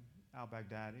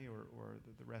al-Baghdadi or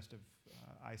the rest of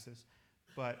ISIS,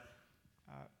 but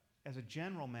as a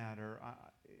general matter,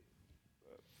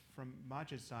 from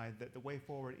Maajid's side, that the way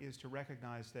forward is to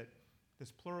recognize that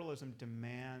this pluralism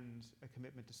demands a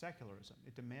commitment to secularism.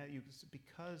 It demands,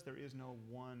 because there is no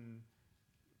one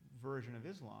version of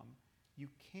Islam, you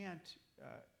can't,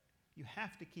 you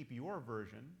have to keep your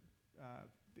version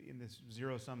in this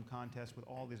zero-sum contest with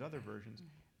all these other versions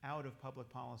out of public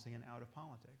policy and out of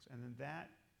politics. And then that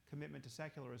commitment to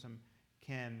secularism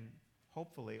can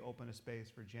hopefully open a space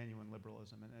for genuine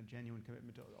liberalism and a genuine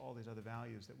commitment to all these other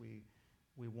values that we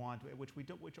want,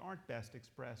 which aren't best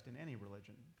expressed in any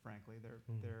religion, frankly.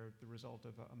 They're the result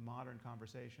of a modern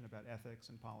conversation about ethics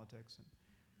and politics and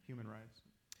human rights.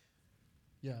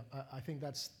 Yeah, I think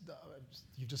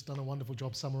you've just done a wonderful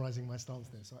job summarizing my stance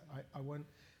there, so I won't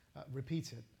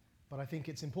repeat it. But I think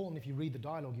it's important, if you read the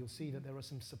dialogue, you'll see that there are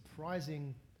some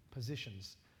surprising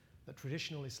positions that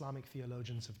traditional Islamic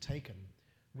theologians have taken,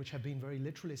 which have been very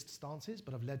literalist stances,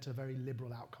 but have led to very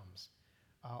liberal outcomes.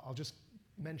 I'll just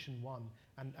mention one,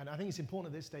 and I think it's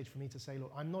important at this stage for me to say,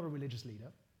 look, I'm not a religious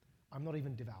leader. I'm not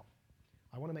even devout.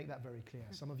 I want to make that very clear.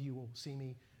 Some of you will see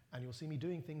me, and you'll see me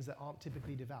doing things that aren't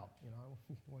typically devout.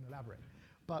 I won't elaborate.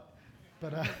 But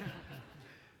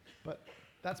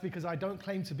that's because I don't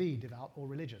claim to be devout or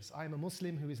religious. I am a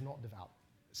Muslim who is not devout.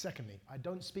 Secondly, I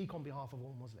don't speak on behalf of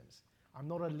all Muslims. I'm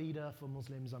not a leader for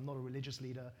Muslims. I'm not a religious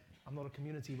leader. I'm not a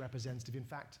community representative. In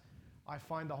fact, I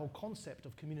find the whole concept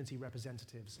of community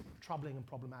representatives troubling and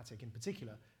problematic. In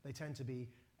particular, they tend to be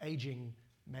aging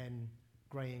men,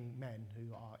 graying men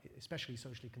who are especially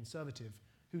socially conservative,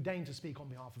 who deign to speak on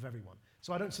behalf of everyone.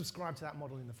 So I don't subscribe to that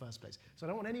model in the first place. So I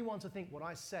don't want anyone to think what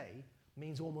I say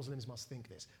means all Muslims must think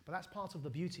this. But that's part of the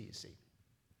beauty, you see.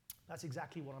 That's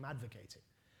exactly what I'm advocating,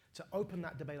 to open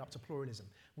that debate up to pluralism.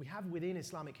 We have within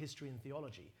Islamic history and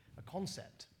theology a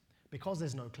concept, because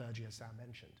there's no clergy, as Sam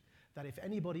mentioned, that if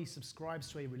anybody subscribes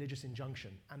to a religious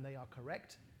injunction and they are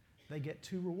correct, they get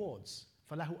 2 rewards,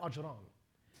 فَلَهُ أَجْرًا.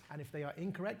 And if they are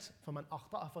incorrect, فَمَنْ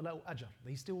أَخْطَأَ فَلَهُ أَجْرٌ.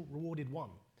 They still rewarded 1.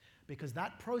 Because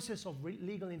that process of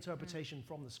legal interpretation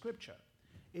from the scripture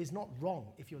is not wrong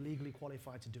if you're legally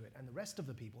qualified to do it. And the rest of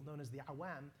the people, known as the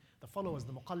awam, the followers,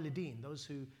 the muqallideen, those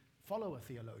who follow a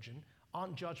theologian,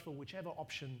 aren't judged for whichever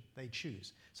option they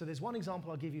choose. So there's one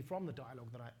example I'll give you from the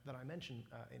dialogue that I mentioned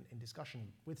in discussion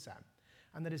with Sam,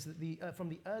 and that is that from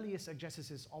the earliest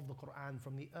exegesis of the Quran,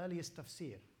 from the earliest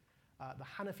tafsir, the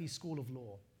Hanafi school of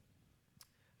law,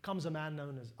 comes a man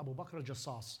known as Abu Bakr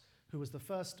al-Jassas, who was the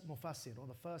first mufassir, or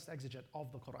the first exegete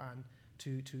of the Quran,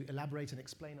 to elaborate and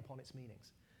explain upon its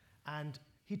meanings. And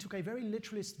he took a very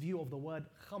literalist view of the word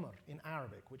khamr in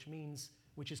Arabic,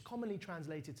 which is commonly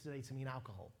translated today to mean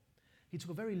alcohol. He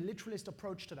took a very literalist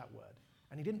approach to that word,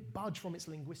 and he didn't budge from its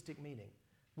linguistic meaning,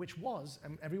 which was,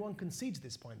 and everyone concedes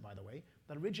this point, by the way,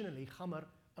 that originally khamr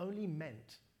only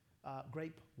meant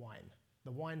grape wine,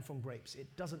 the wine from grapes.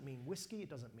 It doesn't mean whiskey, it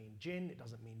doesn't mean gin, it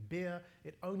doesn't mean beer,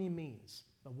 it only means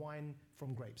the wine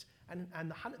from grapes.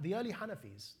 And the early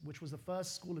Hanafis, which was the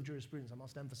first school of jurisprudence, I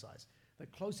must emphasize, the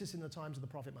closest in the times of the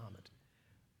Prophet Muhammad,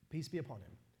 peace be upon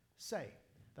him, say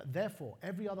that therefore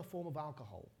every other form of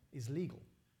alcohol is legal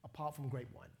apart from grape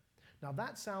wine. Now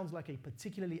that sounds like a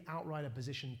particularly outright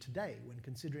position today when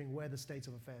considering where the state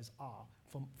of affairs are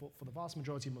for the vast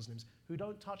majority of Muslims who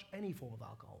don't touch any form of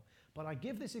alcohol. But I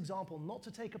give this example not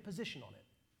to take a position on it,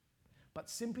 but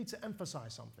simply to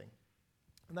emphasize something.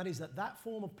 And that is that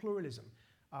form of pluralism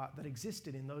that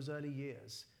existed in those early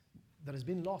years, that has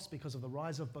been lost because of the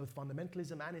rise of both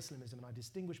fundamentalism and Islamism, and I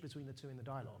distinguish between the two in the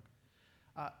dialogue.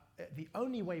 The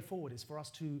only way forward is for us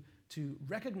to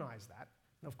recognize that.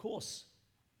 And of course,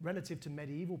 relative to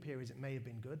medieval periods, it may have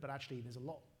been good, but actually there's a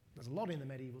lot in the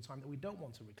medieval time that we don't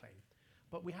want to reclaim.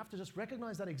 But we have to just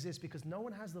recognize that exists, because no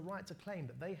one has the right to claim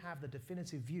that they have the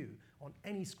definitive view on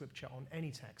any scripture, on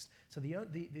any text. So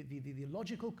the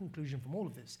logical conclusion from all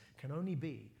of this can only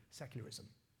be secularism,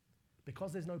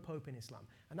 because there's no pope in Islam.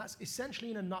 And that's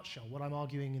essentially, in a nutshell, what I'm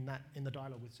arguing in the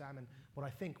dialogue with Sam, and what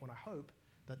I hope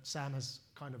that Sam has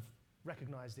kind of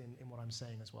recognized in what I'm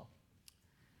saying as well.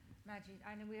 Maajid,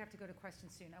 I know we have to go to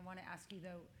questions soon. I want to ask you,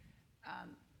 though,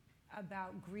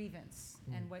 about grievance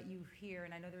and what you hear.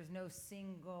 And I know there's no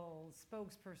single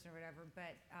spokesperson or whatever,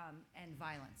 but, and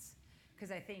violence.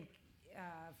 Because I think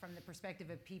from the perspective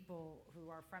of people who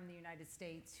are from the United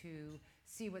States who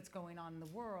see what's going on in the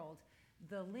world,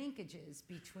 the linkages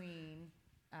between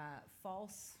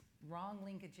wrong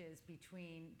linkages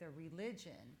between the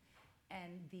religion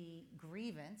and the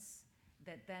grievance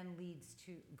that then leads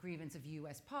to grievance of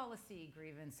US policy,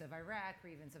 grievance of Iraq,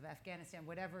 grievance of Afghanistan,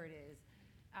 whatever it is,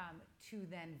 to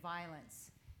then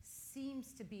violence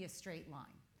seems to be a straight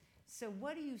line. So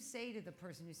what do you say to the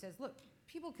person who says, look,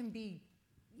 people can be,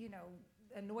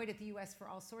 annoyed at the US for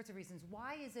all sorts of reasons.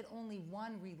 Why is it only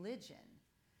one religion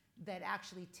that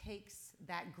actually takes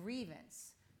that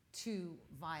grievance to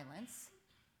violence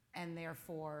and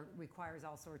therefore requires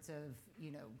all sorts of,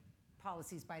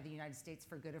 policies by the United States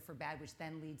for good or for bad, which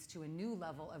then leads to a new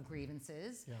level of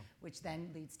grievances, which then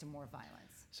leads to more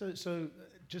violence? So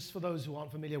just for those who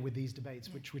aren't familiar with these debates,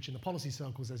 which in the policy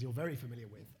circles, as you're very familiar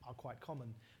with, are quite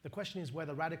common, the question is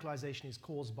whether radicalization is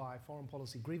caused by foreign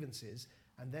policy grievances,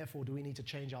 and therefore do we need to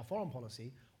change our foreign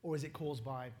policy, or is it caused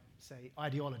by, say,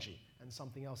 ideology and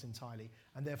something else entirely,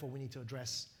 and therefore we need to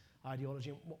address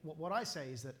ideology? What I say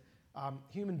is that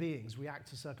human beings react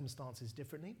to circumstances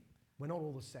differently. We're not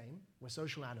all the same. We're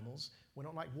social animals. We're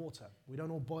not like water. We don't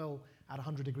all boil at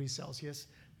 100 degrees Celsius,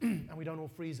 and we don't all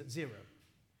freeze at 0.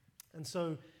 And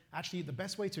so actually the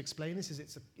best way to explain this is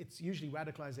it's usually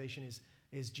radicalization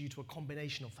is due to a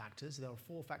combination of factors. There are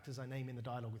 4 factors I name in the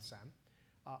dialogue with Sam.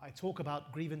 I talk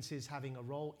about grievances having a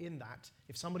role in that.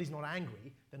 If somebody's not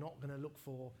angry, they're not going to look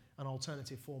for an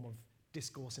alternative form of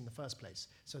discourse in the first place.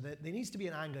 So there needs to be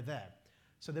an anger there.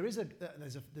 So there's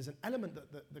an element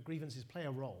that the grievances play a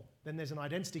role. Then there's an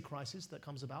identity crisis that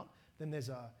comes about. Then there's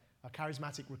a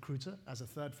charismatic recruiter as a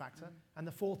third factor. And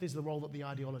the fourth is the role that the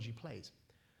ideology plays.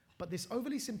 But this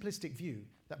overly simplistic view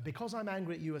that because I'm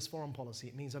angry at US foreign policy,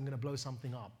 it means I'm going to blow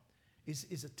something up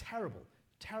is a terrible,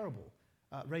 terrible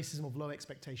racism of low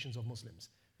expectations of Muslims.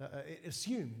 It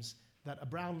assumes that a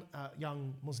brown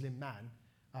young Muslim man,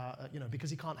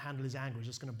 because he can't handle his anger, is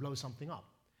just going to blow something up.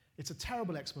 It's a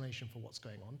terrible explanation for what's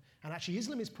going on. And actually,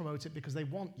 Islamists promote it because they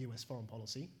want US foreign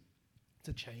policy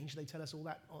to change. They tell us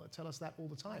that all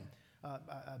the time.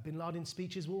 Bin Laden's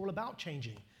speeches were all about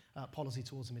changing policy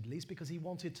towards the Middle East because he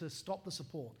wanted to stop the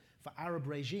support for Arab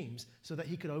regimes so that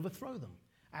he could overthrow them,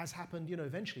 as happened,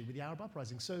 eventually with the Arab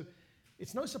uprising. So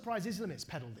it's no surprise Islamists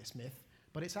peddle this myth,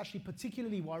 but it's actually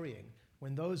particularly worrying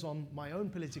when those on my own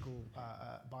political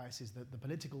biases, the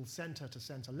political center to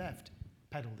center left,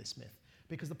 peddle this myth.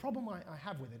 Because the problem I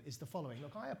have with it is the following.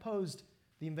 Look, I opposed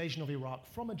the invasion of Iraq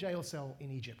from a jail cell in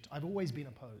Egypt. I've always been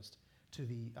opposed to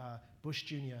the Bush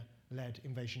Jr.-led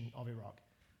invasion of Iraq.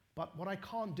 But what I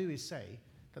can't do is say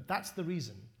that that's the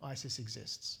reason ISIS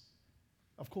exists.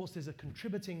 Of course, there's a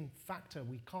contributing factor.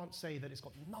 We can't say that it's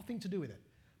got nothing to do with it.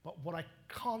 But what I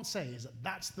can't say is that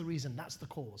that's the reason, that's the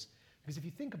cause. Because if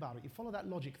you think about it, you follow that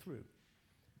logic through.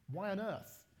 Why on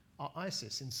earth are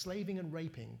ISIS enslaving and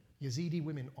raping Yazidi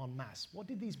women en masse? What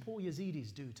did these poor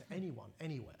Yazidis do to anyone,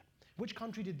 anywhere? Which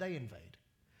country did they invade?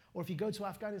 Or if you go to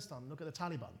Afghanistan and look at the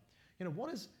Taliban,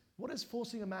 what is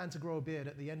forcing a man to grow a beard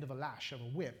at the end of a lash of a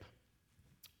whip,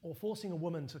 or forcing a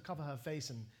woman to cover her face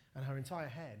and her entire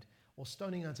head, or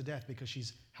stoning her to death because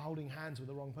she's holding hands with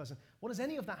the wrong person? What does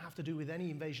any of that have to do with any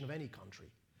invasion of any country?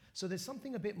 So there's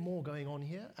something a bit more going on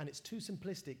here, and it's too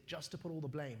simplistic just to put all the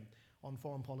blame on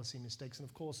foreign policy mistakes. And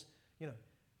of course,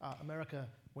 America,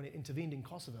 when it intervened in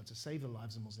Kosovo to save the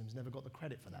lives of Muslims, never got the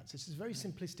credit for that. So it's a very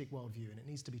simplistic worldview, and it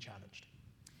needs to be challenged.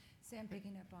 Sam,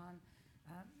 picking up on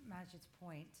Maajid's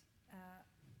point,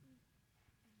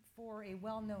 for a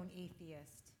well-known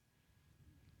atheist,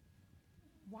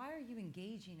 why are you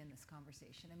engaging in this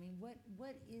conversation? I mean,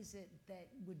 what is it that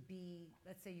would be,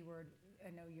 let's say I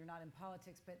know you're not in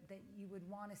politics, but that you would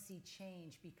want to see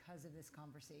change because of this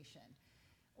conversation?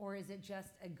 Or is it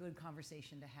just a good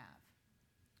conversation to have?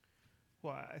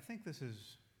 Well, I think this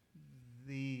is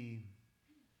the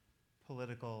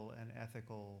political and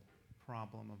ethical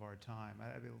problem of our time.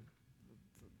 I mean,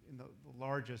 in the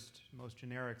largest, most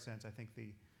generic sense, I think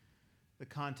the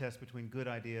contest between good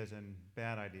ideas and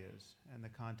bad ideas, and the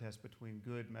contest between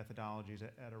good methodologies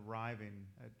at arriving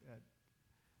at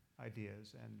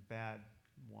ideas and bad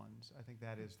ones, I think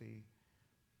that is the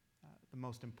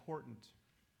most important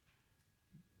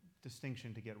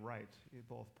distinction to get right,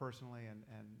 both personally and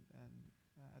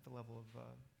at the level of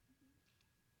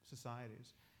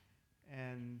societies.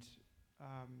 And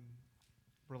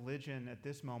religion at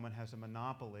this moment has a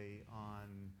monopoly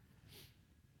on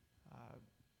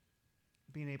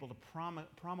being able to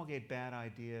promulgate bad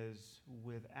ideas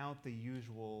without the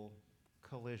usual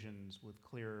collisions with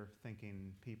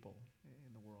clear-thinking people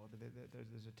in the world.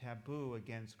 There's a taboo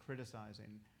against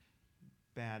criticizing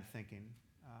bad thinking,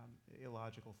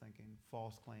 illogical thinking,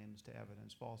 false claims to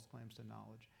evidence, false claims to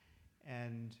knowledge.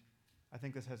 And I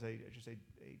think this has just a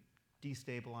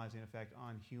destabilizing effect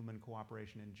on human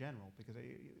cooperation in general, because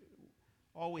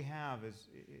all we have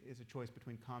is a choice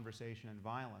between conversation and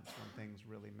violence when things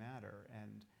really matter.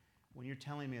 And when you're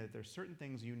telling me that there's certain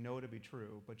things you know to be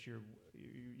true, but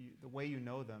the way you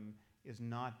know them is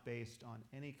not based on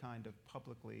any kind of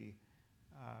publicly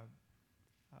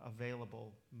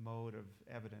available mode of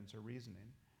evidence or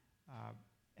reasoning,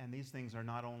 and these things are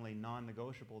not only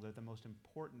non-negotiable, they're the most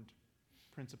important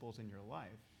principles in your life,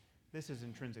 this is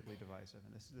intrinsically divisive.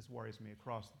 And this worries me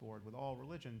across the board with all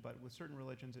religion, but with certain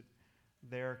religions,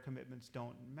 their commitments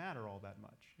don't matter all that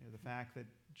much. You know, the fact that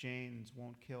Jains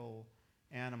won't kill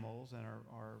animals and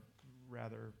are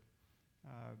rather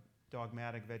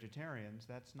dogmatic vegetarians,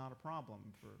 that's not a problem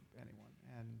for anyone.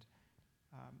 And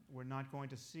we're not going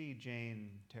to see Jain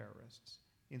terrorists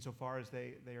insofar as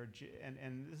they are,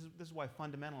 and this is why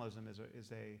fundamentalism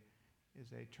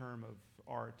is a term of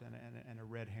art and a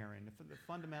red herring. The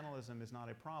fundamentalism is not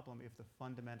a problem if the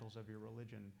fundamentals of your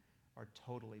religion are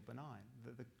totally benign.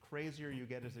 The crazier you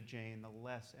get as a Jain, the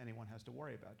less anyone has to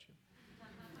worry about you.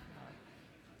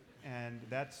 And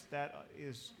that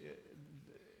is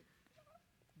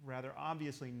rather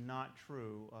obviously not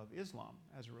true of Islam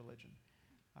as a religion,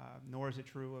 nor is it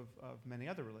true of many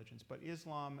other religions. But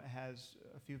Islam has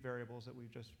a few variables that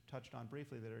we've just touched on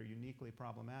briefly that are uniquely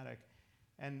problematic.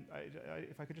 And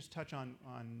if I could just touch on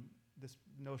this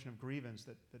notion of grievance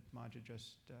that Maajid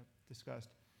just discussed,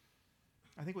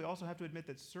 I think we also have to admit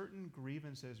that certain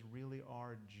grievances really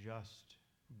are just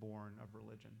born of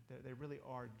religion. They really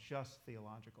are just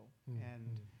theological. And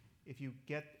if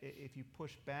you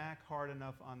push back hard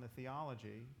enough on the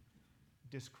theology,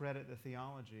 discredit the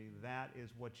theology, that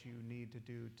is what you need to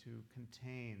do to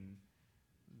contain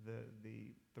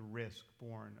the risk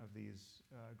born of these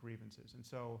grievances. And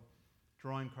so,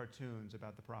 drawing cartoons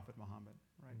about the Prophet Muhammad,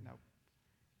 right? Now,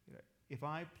 if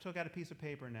I took out a piece of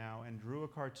paper now and drew a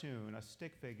cartoon, a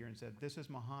stick figure, and said, "This is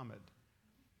Muhammad,"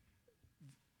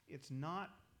 it's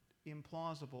not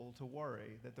implausible to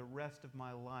worry that the rest of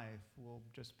my life will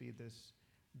just be this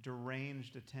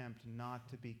deranged attempt not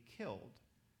to be killed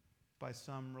by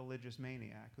some religious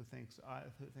maniac who thinks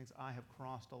I have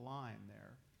crossed a line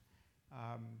there.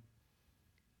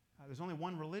 There's only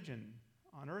one religion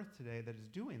on earth today that is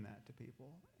doing that to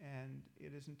people, and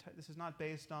this is not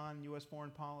based on U.S.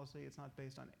 foreign policy. It's not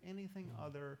based on anything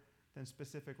other than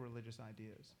specific religious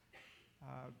ideas.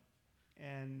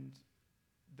 And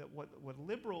that what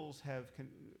liberals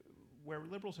where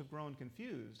liberals have grown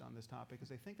confused on this topic is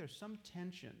they think there's some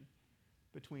tension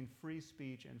between free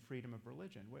speech and freedom of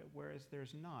religion, whereas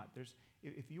there's not.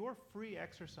 If your free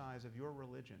exercise of your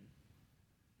religion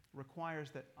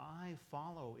requires that I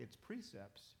follow its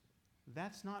precepts,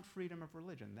 that's not freedom of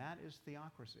religion. That is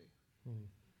theocracy.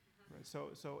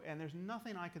 Right? And there's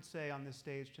nothing I could say on this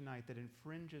stage tonight that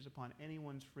infringes upon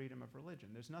anyone's freedom of religion.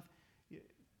 There's nothing.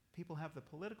 People have the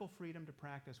political freedom to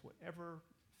practice whatever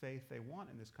faith they want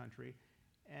in this country,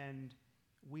 and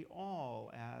we all,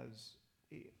 as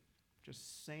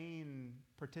just sane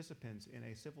participants in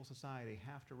a civil society,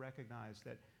 have to recognize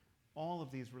that all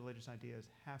of these religious ideas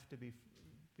have to be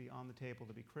on the table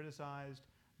to be criticized,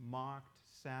 mocked,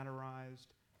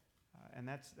 satirized, and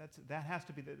that has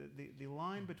to be the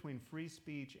line between free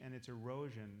speech and its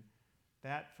erosion.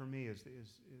 That, for me, is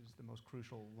the most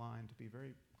crucial line to be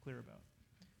very clear about.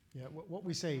 Yeah, what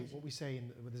we say,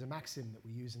 there's a maxim that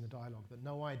we use in the dialogue that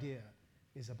no idea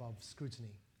is above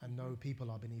scrutiny and no people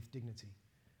are beneath dignity.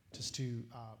 Just to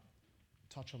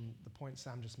touch on the point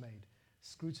Sam just made,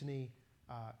 scrutiny,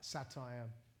 satire,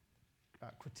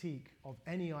 critique of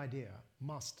any idea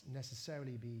must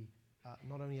necessarily be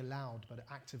not only allowed but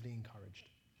actively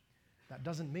encouraged. That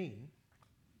doesn't mean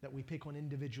that we pick on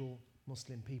individual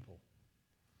Muslim people.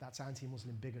 That's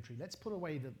anti-Muslim bigotry. Let's put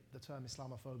away the term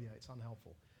Islamophobia. It's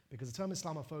unhelpful, because the term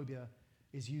Islamophobia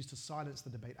is used to silence the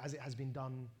debate, as it has been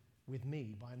done with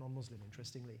me by a non-Muslim,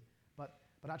 interestingly.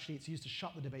 But actually it's used to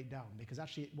shut the debate down, because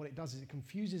actually what it does is it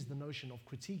confuses the notion of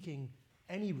critiquing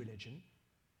any religion,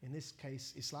 in this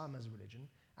case Islam as a religion,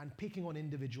 and picking on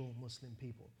individual Muslim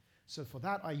people. So for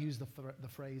that I use the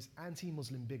phrase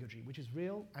anti-Muslim bigotry, which is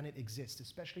real and it exists,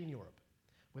 especially in Europe,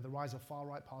 with the rise of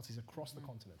far-right parties across the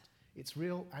continent. It's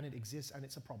real and it exists and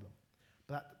it's a problem.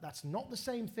 But that's not the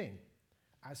same thing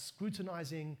as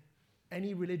scrutinizing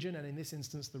any religion, and in this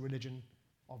instance the religion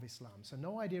of Islam. So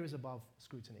no idea is above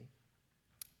scrutiny.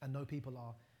 and no people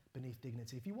are beneath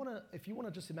dignity. If you want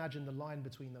to just imagine the line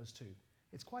between those two,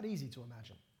 it's quite easy to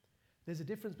imagine. There's a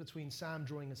difference between Sam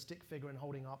drawing a stick figure and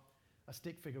holding up a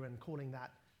stick figure and calling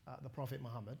that the Prophet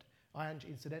Muhammad.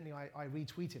 Incidentally, I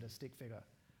retweeted a stick figure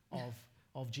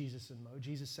of Jesus and Mo.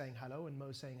 Jesus saying hello and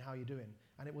Mo saying how you doing.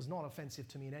 And it was not offensive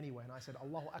to me in any way. And I said,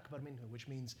 Allahu Akbar minhu, which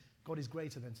means God is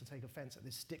greater than to take offense at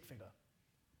this stick figure,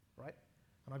 right?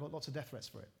 And I got lots of death threats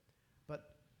for it.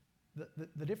 But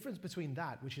the difference between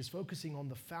that, which is focusing on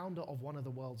the founder of one of the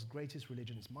world's greatest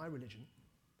religions, my religion,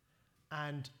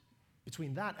 and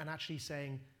between that and actually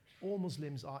saying all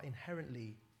Muslims are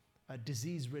inherently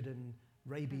disease-ridden,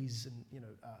 rabies and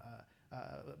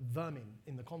vermin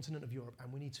in the continent of Europe,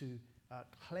 and we need to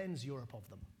cleanse Europe of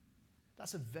them.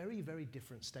 That's a very, very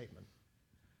different statement.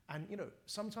 And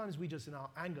sometimes we just, in our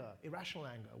anger, irrational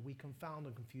anger, we confound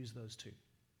and confuse those two.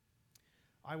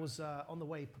 I was on the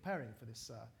way preparing for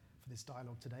this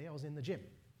dialogue today. I was in the gym,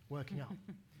 working out.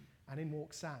 And in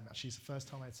walks Sam. Actually, it's the first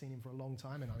time I'd seen him for a long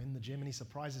time, and I'm in the gym, and he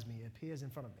surprises me. He appears in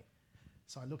front of me.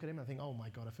 So I look at him, and I think, oh my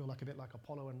God, I feel like a bit like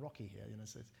Apollo and Rocky here.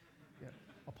 So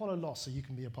Apollo lost, so you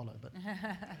can be Apollo. But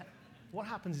what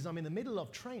happens is I'm in the middle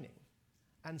of training,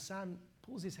 and Sam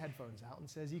pulls his headphones out and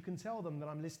says, you can tell them that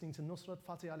I'm listening to Nusrat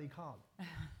Fateh Ali Khan.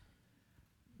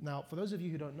 Now, for those of you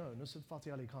who don't know, Nusrat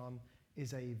Fateh Ali Khan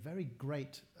is a very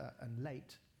great and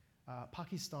late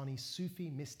Pakistani Sufi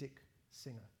mystic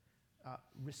singer,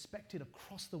 respected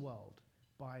across the world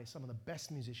by some of the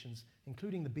best musicians,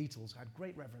 including the Beatles, who had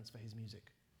great reverence for his music.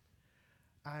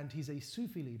 And he's a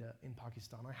Sufi leader in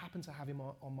Pakistan. I happen to have him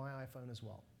on my iPhone as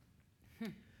well.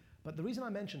 But the reason I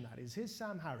mention that is here's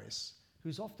Sam Harris,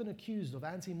 who's often accused of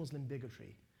anti-Muslim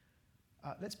bigotry.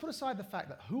 Let's put aside the fact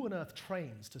that who on earth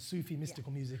trains to Sufi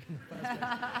mystical music in the first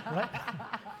place, right?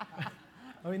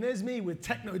 I mean, there's me with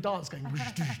techno dance going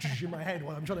in my head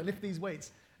while I'm trying to lift these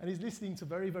weights, and he's listening to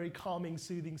very, very calming,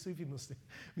 soothing Sufi Muslim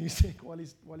music while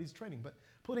he's training. But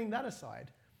putting that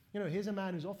aside, here's a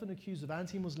man who's often accused of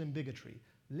anti-Muslim bigotry,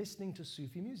 listening to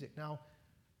Sufi music. Now,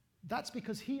 that's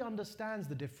because he understands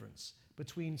the difference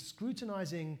between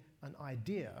scrutinizing an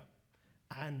idea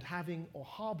and having or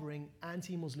harboring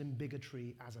anti-Muslim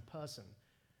bigotry as a person.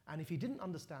 And if he didn't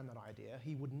understand that idea,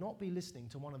 he would not be listening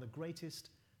to one of the greatest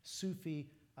Sufi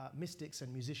mystics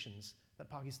and musicians that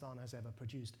Pakistan has ever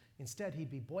produced. Instead, he'd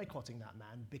be boycotting that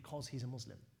man because he's a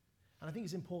Muslim. And I think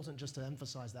it's important just to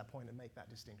emphasize that point and make that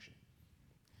distinction.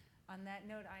 On that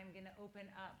note, I'm going to open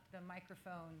up the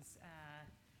microphones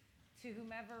to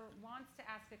whomever wants to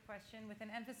ask a question with an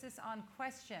emphasis on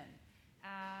question.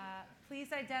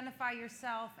 Please identify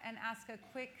yourself and ask a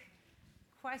quick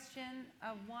question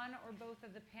of one or both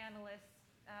of the panelists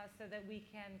so that we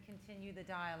can continue the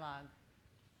dialogue.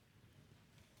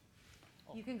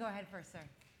 You can go ahead first, sir.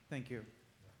 Thank you.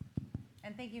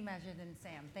 And thank you, Maajid and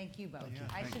Sam. Thank you both. Thank you.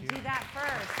 I should do that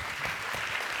first.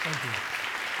 Thank you.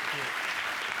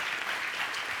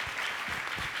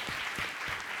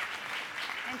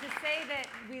 And to say that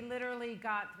we literally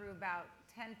got through about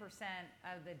 10%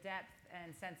 of the depth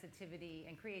and sensitivity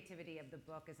and creativity of the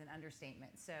book is an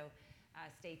understatement. So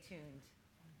stay tuned.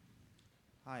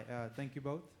 Hi, thank you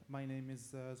both. My name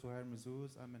is Zuhair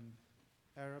Mazuz. I'm an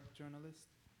Arab journalist.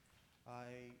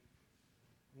 I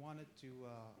wanted to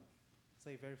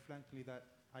say very frankly that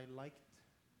I liked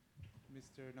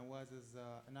Mr. Nawaz's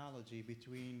analogy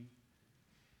between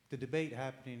the debate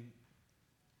happening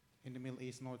in the Middle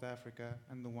East, North Africa,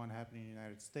 and the one happening in the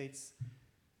United States.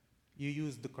 You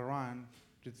used the Quran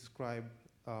to describe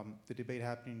the debate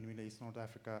happening in the Middle East, North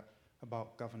Africa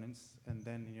about governance, and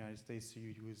then in the United States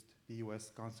you used the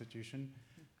US Constitution.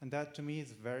 And that to me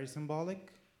is very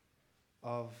symbolic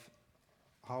of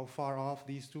how far off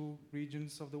these two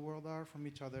regions of the world are from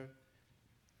each other.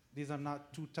 These are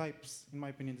not two types, in my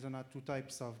opinion, these are not two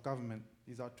types of government,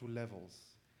 these are two levels.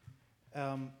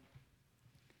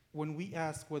 When we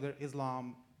ask whether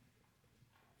Islam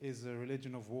is a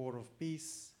religion of war, of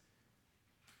peace,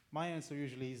 my answer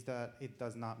usually is that it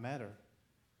does not matter.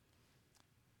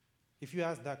 If you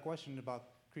ask that question about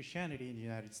Christianity in the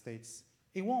United States,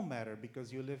 it won't matter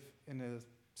because you live in a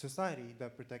society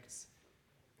that protects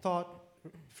thought,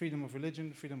 freedom of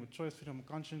religion, freedom of choice, freedom of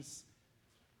conscience.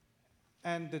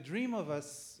 And the dream of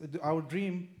us, our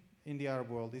dream in the Arab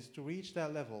world is to reach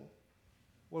that level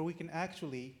where we can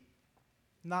actually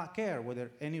not care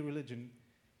whether any religion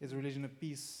is a religion of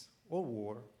peace or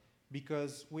war,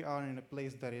 because we are in a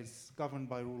place that is governed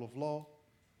by rule of law,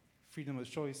 freedom of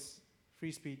choice,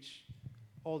 free speech,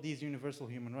 all these universal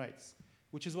human rights,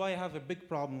 which is why I have a big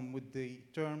problem with the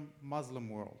term Muslim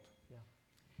world.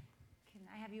 Can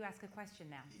I have you ask a question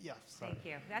now? Yeah, sorry. Thank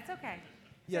you. That's okay.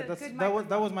 Yeah, So,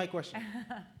 that was my question.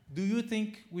 do you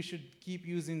think we should keep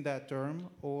using that term,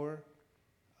 or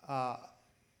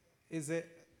is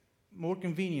it more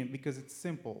convenient because it's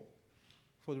simple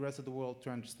for the rest of the world to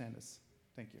understand us?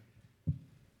 Thank you.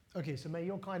 Okay, so may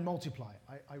your kind multiply.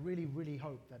 I really, really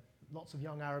hope that lots of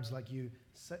young Arabs like you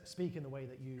speak in the way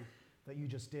that you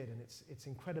just did, and it's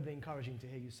incredibly encouraging to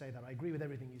hear you say that. I agree with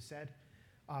everything you said.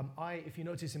 If you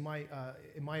notice in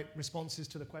my responses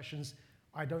to the questions,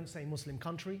 I don't say Muslim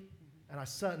country, and I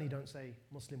certainly don't say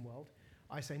Muslim world.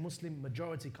 I say Muslim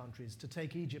majority countries. To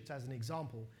take Egypt as an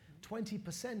example,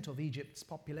 20% of Egypt's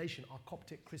population are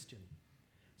Coptic Christian.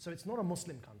 So it's not a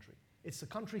Muslim country. It's a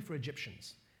country for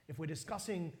Egyptians. If we're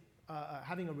discussing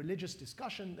having a religious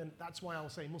discussion, then that's why I'll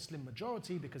say Muslim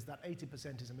majority, because that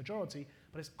 80% is a majority,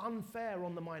 but it's unfair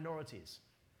on the minorities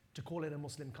to call it a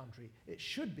Muslim country. It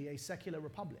should be a secular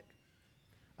republic.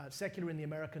 Secular in the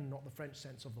American, not the French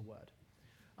sense of the word.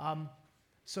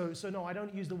 So no, I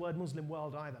don't use the word Muslim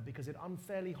world either, because it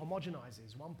unfairly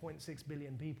homogenizes 1.6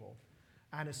 billion people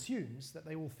and assumes that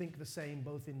they all think the same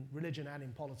both in religion and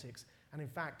in politics. And in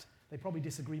fact, they probably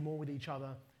disagree more with each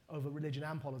other over religion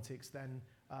and politics than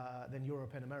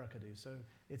Europe and America do. So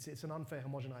it's an unfair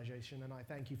homogenization, and I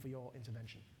thank you for your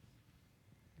intervention.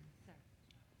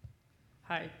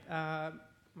 Hi,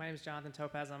 my name is Jonathan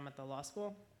Topaz. I'm at the law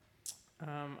school.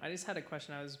 I just had a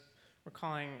question. I was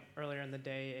recalling earlier in the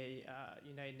day a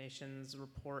United Nations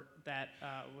report that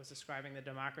was describing the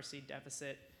democracy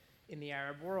deficit in the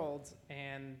Arab world,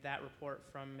 and that report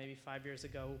from maybe 5 years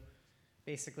ago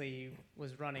basically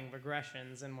was running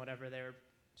regressions and whatever they were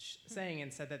saying,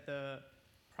 and said that the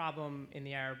problem in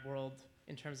the Arab world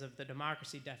in terms of the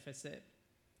democracy deficit,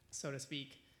 so to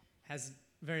speak, has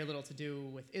very little to do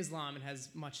with Islam and has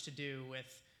much to do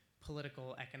with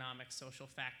political, economic, social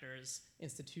factors,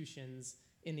 institutions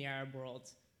in the Arab world,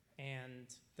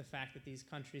 and the fact that these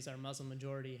countries are Muslim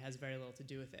majority has very little to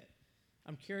do with it.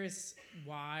 I'm curious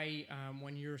why,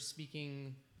 when you're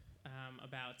speaking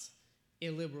about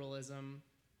illiberalism,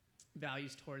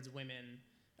 values towards women,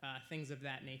 things of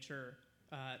that nature,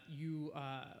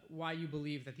 why you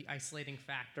believe that the isolating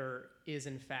factor is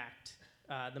in fact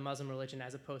the Muslim religion,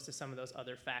 as opposed to some of those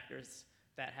other factors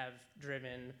that have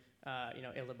driven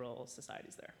illiberal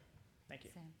societies there. Thank you.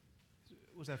 Sam.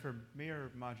 Was that for me or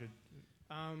Maajid?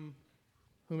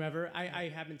 Whomever.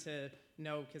 I happen to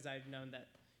know because I've known that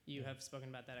you have spoken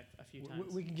about that a few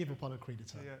times. We can give Apollo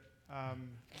credit. Yeah.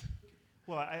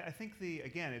 Well, I think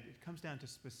again, it comes down to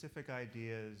specific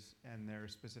ideas and their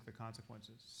specific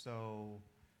consequences. So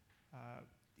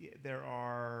there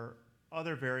are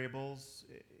other variables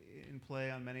in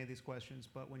play on many of these questions,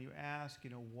 but when you ask,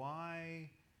 why,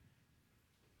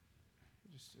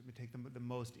 just let me take the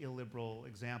most illiberal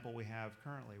example we have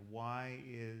currently. Why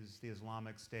is the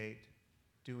Islamic State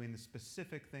doing the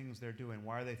specific things they're doing?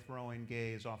 Why are they throwing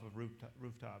gays off of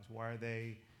rooftops? Why are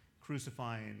they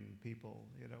crucifying people?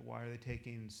 Why are they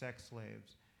taking sex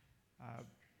slaves?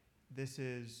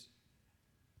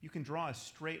 You can draw a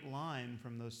straight line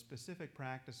from those specific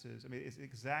practices. I mean, it's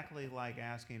exactly like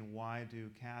asking, why do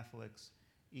Catholics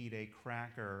eat a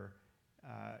cracker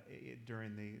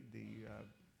during the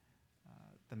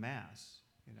Mass,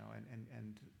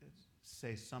 and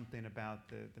say something about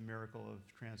the miracle of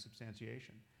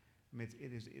transubstantiation. I mean,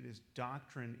 it is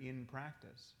doctrine in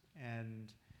practice,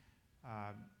 and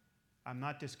I'm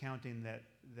not discounting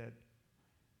that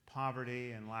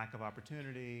poverty and lack of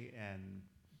opportunity and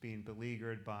being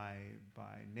beleaguered by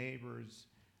neighbors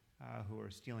who are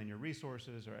stealing your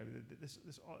resources, or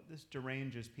this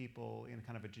deranges people in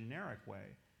kind of a generic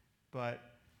way, but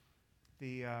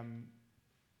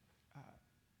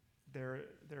there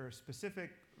are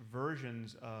specific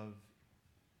versions of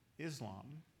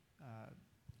Islam.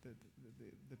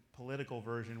 The political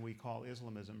version we call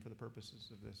Islamism for the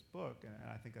purposes of this book, and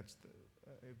I think that's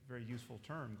a very useful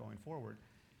term going forward,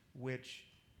 which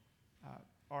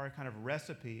are a kind of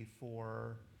recipe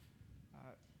for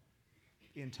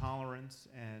intolerance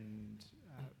and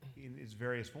in its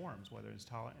various forms, whether it's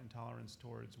intolerance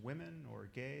towards women or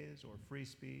gays or free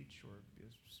speech or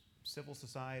civil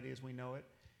society as we know it.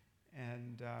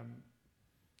 And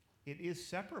it is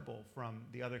separable from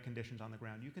the other conditions on the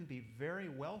ground. You can be very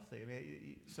wealthy. I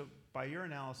mean, so by your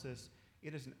analysis,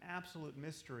 it is an absolute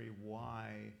mystery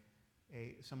why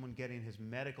someone getting his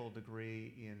medical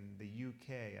degree in the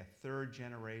UK, a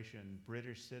third-generation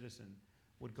British citizen,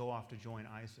 would go off to join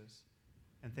ISIS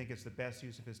and think it's the best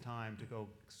use of his time to go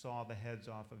saw the heads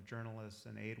off of journalists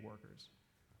and aid workers,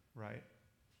 right?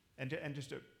 And just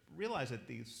to realize that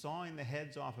the sawing the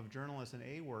heads off of journalists and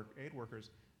aid workers,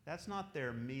 that's not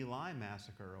their My Lai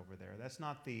massacre over there. That's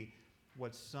not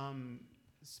what some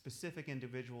specific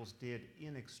individuals did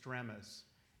in extremis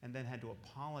and then had to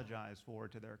apologize for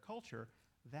to their culture,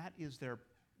 that is their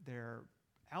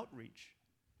outreach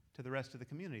to the rest of the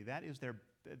community. That is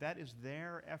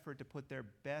their effort to put their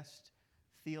best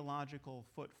theological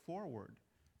foot forward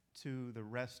to the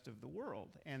rest of the world.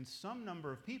 And some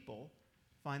number of people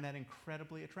find that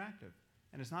incredibly attractive.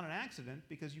 And it's not an accident,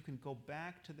 because you can go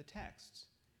back to the texts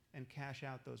and cash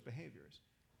out those behaviors.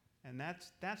 And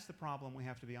that's the problem we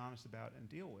have to be honest about and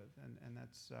deal with. And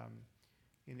that's,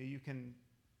 you can,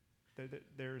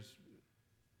 there's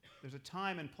a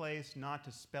time and place not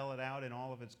to spell it out in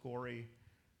all of its gory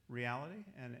reality.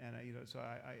 And so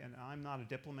I'm not a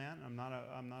diplomat. I'm not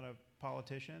a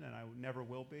politician, and I never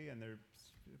will be. And there's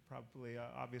probably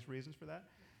obvious reasons for that.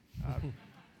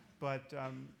 But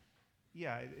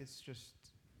yeah,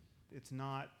 it's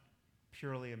not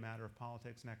purely a matter of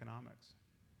politics and economics.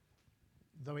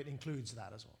 Though it includes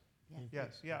that as well. Yeah.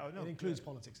 Yes, yeah, oh, no. It includes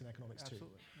politics and economics Absolutely.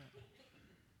 too.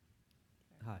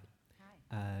 Hi.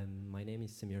 Hi. My name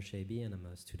is Samir Shaibi, and I'm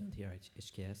a student here at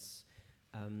HKS.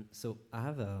 So I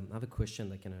have a question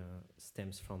that kind of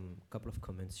stems from a couple of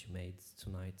comments you made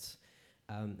tonight.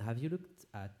 Have you looked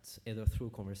at, either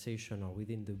through conversation or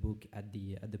within the book, at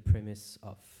the premise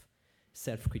of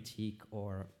self-critique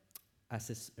or a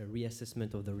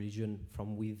reassessment of the religion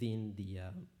from within the,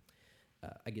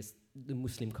 I guess, the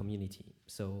Muslim community?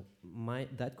 So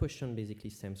that question basically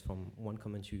stems from one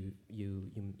comment you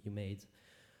made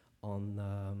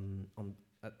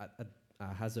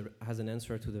has an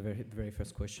answer to the very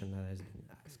first question that has been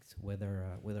asked,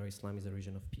 whether Islam is a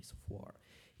religion of peace or war.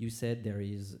 You said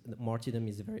martyrdom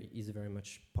is very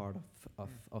much part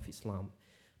of Islam,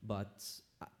 but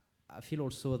I feel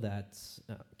also that,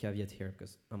 caveat here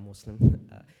because I'm Muslim,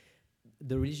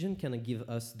 the religion can give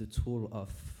us the tool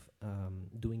of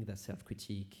doing that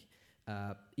self-critique.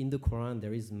 In the Quran,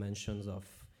 there is mentions of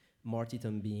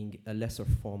martyrdom being a lesser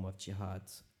form of jihad,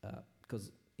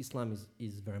 because Islam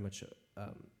is very much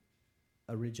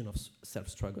a religion of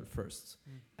self-struggle first,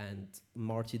 and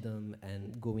martyrdom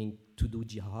and going to do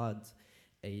jihad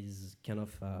is kind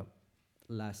of a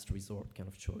last resort kind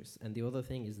of choice. And the other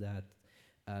thing is that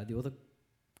the other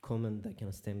comment that kind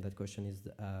of stemmed that question is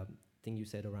the thing you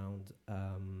said around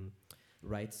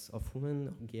rights of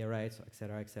women, gay rights,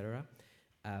 etc., etc.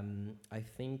 I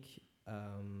think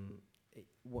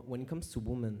when it comes to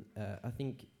women, I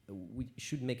think we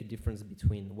should make a difference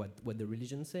between what the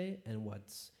religion say and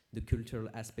what the cultural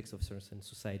aspects of certain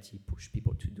society push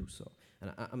people to do so.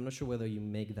 And I'm not sure whether you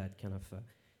make that kind of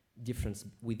difference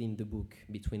within the book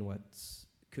between what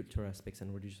cultural aspects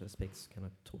and religious aspects kind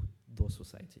of taught those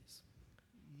societies.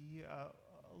 Yeah,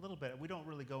 a little bit. We don't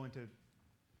really go into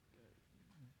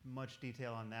much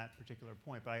detail on that particular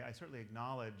point, but I certainly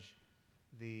acknowledge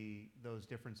those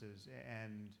differences,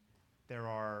 and there's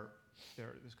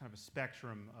kind of a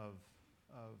spectrum of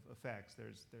effects.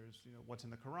 There's what's in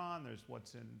the Quran, there's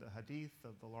what's in the Hadith,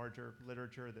 of the larger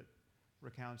literature that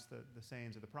recounts the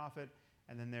sayings of the Prophet,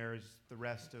 and then there's the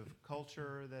rest of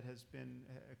culture that has been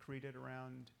accreted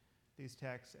around these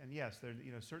texts. And yes,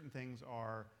 certain things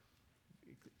are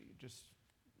just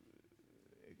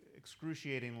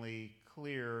excruciatingly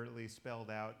clearly spelled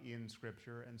out in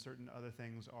Scripture, and certain other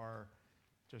things are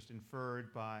just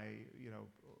inferred by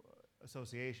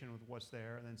association with what's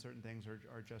there, and then certain things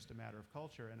are just a matter of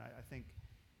culture. And I think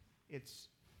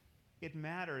it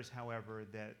matters, however,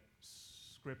 that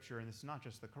Scripture, and this is not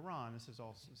just the Quran, this is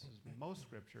most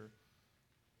Scripture,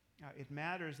 it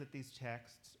matters that these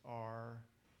texts are,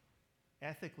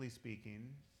 ethically speaking,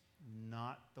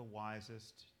 not the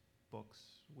wisest books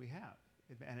we have.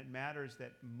 And it matters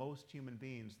that most human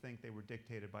beings think they were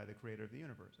dictated by the creator of the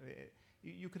universe.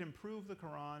 You could improve the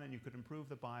Quran and you could improve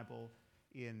the Bible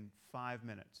in 5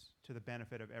 minutes to the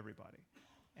benefit of everybody.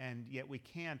 And yet we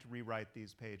can't rewrite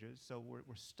these pages, so we're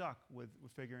stuck with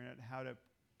figuring out how to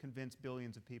convince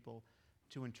billions of people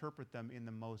to interpret them in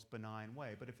the most benign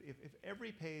way. But if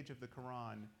every page of the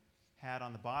Quran had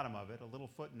on the bottom of it a little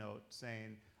footnote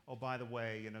saying, oh, by the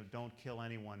way, don't kill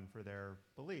anyone for their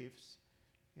beliefs,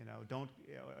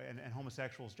 and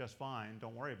homosexuals just fine,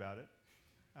 don't worry about it.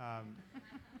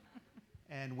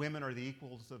 And women are the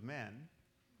equals of men,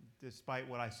 despite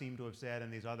what I seem to have said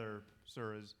in these other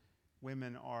surahs,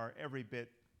 women are every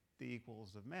bit the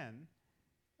equals of men,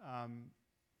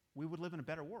 we would live in a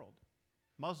better world.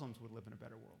 Muslims would live in a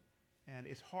better world. And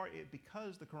it's hard,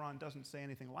 because the Quran doesn't say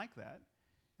anything like that,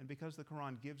 and because the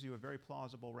Quran gives you a very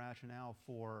plausible rationale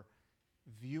for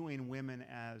viewing women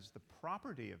as the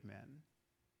property of men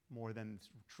more than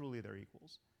truly their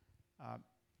equals,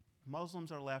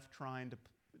 Muslims are left trying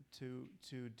to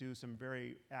do some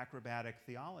very acrobatic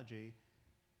theology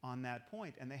on that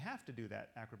point, and they have to do that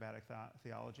acrobatic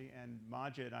theology, and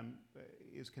Maajid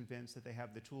is convinced that they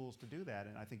have the tools to do that,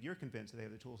 and I think you're convinced that they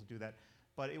have the tools to do that,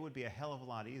 but it would be a hell of a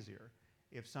lot easier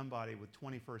if somebody with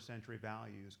 21st century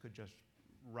values could just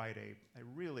write a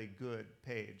really good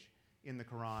page in the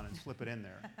Quran and slip it in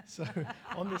there. So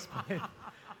on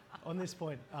this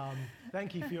point,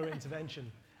 thank you for your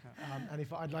intervention. And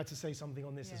if I'd like to say something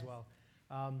on this as well.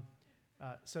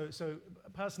 So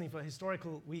personally, for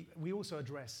historical, we also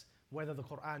address whether the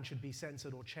Quran should be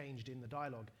censored or changed in the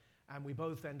dialogue. And we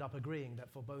both end up agreeing that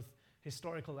for both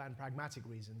historical and pragmatic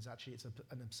reasons, actually it's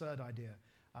an absurd idea.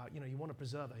 You want to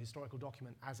preserve a historical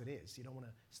document as it is. You don't want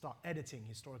to start editing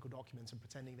historical documents and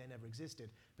pretending they never existed,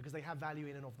 because they have value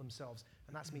in and of themselves.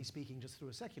 And that's me speaking just through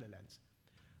a secular lens.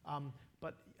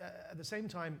 But at the same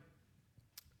time,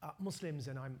 Muslims,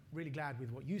 and I'm really glad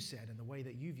with what you said and the way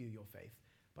that you view your faith,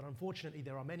 but unfortunately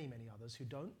there are many, many others who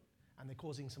don't, and they're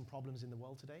causing some problems in the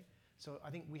world today. So I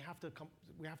think we have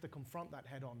to confront that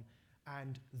head on.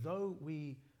 And though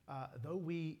we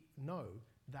know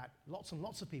that lots and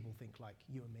lots of people think like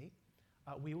you and me,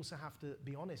 we also have to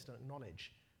be honest and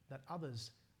acknowledge that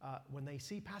others, when they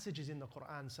see passages in the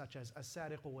Quran such as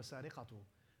as-sariqu wa-sariqatu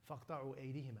faqta'u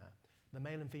aydihima, the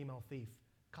male and female thief,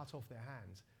 cut off their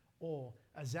hands, or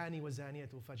azani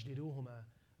wa-zaniyatu fajliduhuma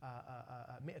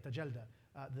mi'ata jalda,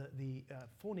 the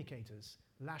fornicators,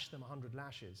 lash them 100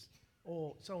 lashes,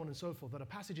 or so on and so forth, that are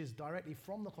passages directly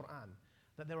from the Quran,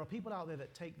 that there are people out there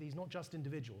that take these, not just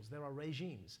individuals, there are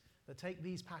regimes that take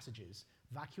these passages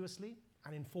vacuously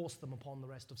and enforce them upon the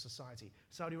rest of society.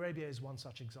 Saudi Arabia is one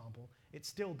such example. It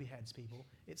still beheads people.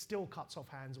 It still cuts off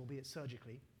hands, albeit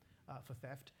surgically, for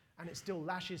theft. And it still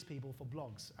lashes people for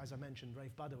blogs. As I mentioned,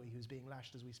 Raif Badawi, who's being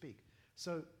lashed as we speak.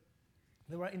 So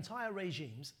there are entire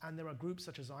regimes, and there are groups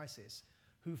such as ISIS,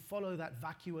 who follow that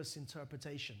vacuous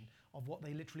interpretation of what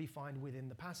they literally find within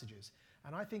the passages.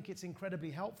 And I think it's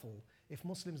incredibly helpful if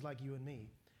Muslims like you and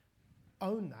me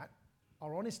own that,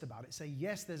 are honest about it, say,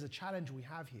 yes, there's a challenge we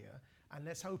have here, and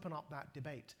let's open up that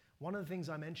debate. One of the things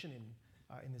I mentioned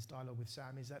in this dialogue with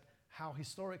Sam is that how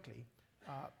historically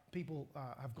people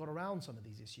have got around some of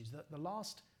these issues. The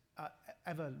last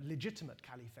ever legitimate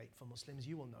caliphate for Muslims,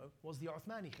 you will know, was the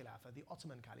Uthmani Khilafah, the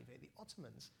Ottoman Caliphate. The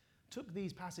Ottomans took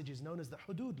these passages known as the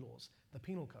Hudud laws, the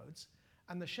penal codes,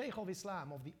 and the Sheikh of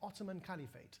Islam of the Ottoman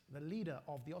Caliphate, the leader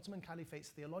of the Ottoman Caliphate's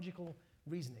theological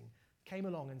reasoning, came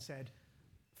along and said,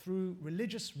 through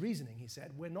religious reasoning, he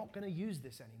said, we're not going to use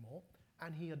this anymore,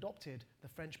 and he adopted the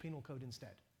French penal code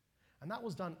instead. And that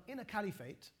was done in a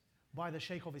caliphate by the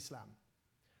Sheikh of Islam.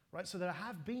 Right? So there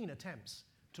have been attempts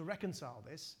to reconcile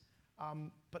this,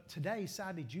 but today,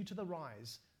 sadly, due to the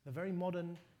very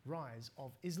modern rise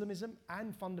of Islamism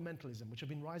and fundamentalism, which have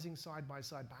been rising side by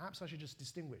side, perhaps I should just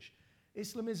distinguish.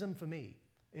 Islamism, for me,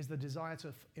 is the desire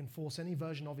to enforce any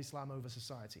version of Islam over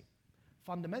society.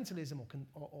 Fundamentalism,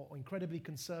 or incredibly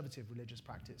conservative religious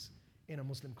practice in a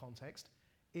Muslim context,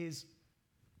 is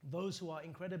those who are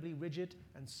incredibly rigid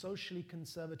and socially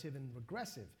conservative and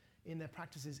regressive in their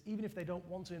practices, even if they don't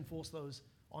want to enforce those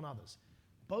on others.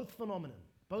 Both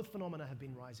phenomena have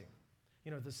been rising.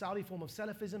 The Saudi form of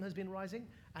Salafism has been rising,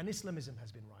 and Islamism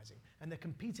has been rising, and they're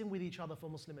competing with each other for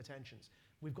Muslim attentions.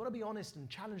 We've got to be honest and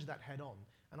challenge that head on,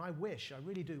 and I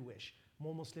really do wish,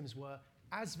 more Muslims were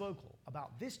as vocal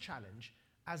about this challenge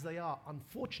as they are,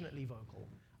 unfortunately, vocal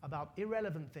about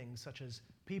irrelevant things such as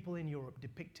people in Europe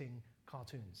depicting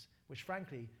cartoons, which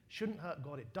frankly shouldn't hurt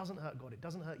God. It doesn't hurt God. It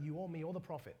doesn't hurt you or me or the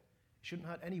Prophet. It shouldn't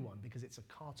hurt anyone because it's a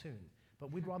cartoon.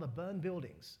 But we'd rather burn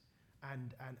buildings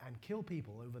and kill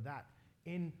people over that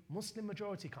in Muslim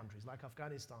majority countries like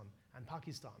Afghanistan and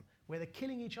Pakistan, where they're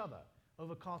killing each other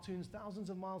over cartoons thousands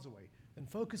of miles away, than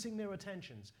focusing their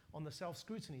attentions on the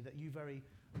self-scrutiny that you very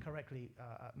correctly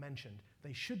mentioned.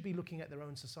 They should be looking at their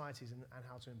own societies and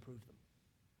how to improve them.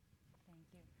 Thank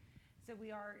you. So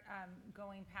we are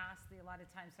going past the allotted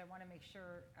time, so I want to make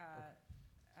sure,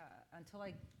 until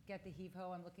I get the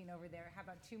heave-ho, I'm looking over there. How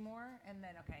about two more? And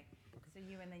then, okay. So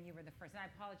you, and then you were the first. And I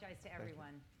apologize to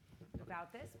everyone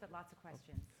about this, but lots of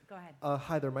questions. Go ahead.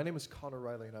 Hi there. My name is Connor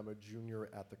Riley, and I'm a junior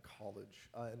at the college.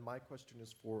 And my question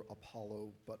is for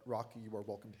Apollo, but Rocky, you are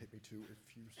welcome to hit me too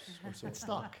if you are so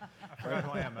stuck. I forgot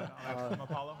who I am. I'm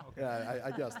Apollo? Okay. Yeah,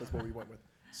 I guess that's what we went with.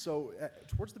 So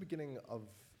towards the beginning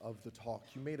of the talk,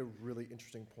 you made a really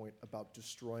interesting point about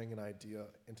destroying an idea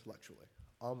intellectually.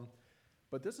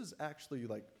 But this is actually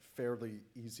fairly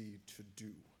easy to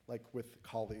do, with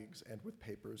colleagues and with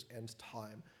papers and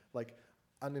time.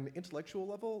 On an intellectual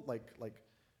level,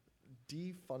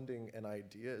 defunding an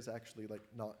idea is actually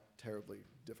not terribly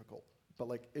difficult. But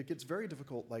it gets very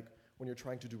difficult when you're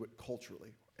trying to do it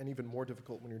culturally, and even more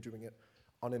difficult when you're doing it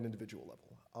on an individual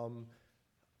level.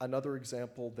 Another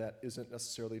example that isn't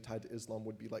necessarily tied to Islam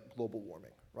would be like global warming,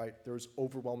 right? There's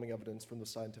overwhelming evidence from the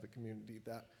scientific community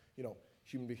that,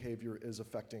 human behavior is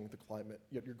affecting the climate,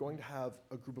 yet you're going to have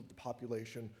a group of the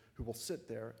population who will sit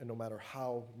there, and no matter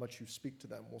how much you speak to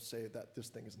them, will say that this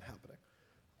thing isn't happening.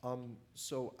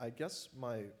 So I guess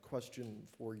my question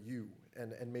for you,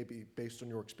 and maybe based on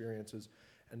your experiences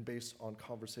and based on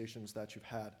conversations that you've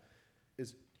had,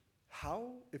 is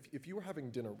how, if you were having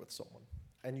dinner with someone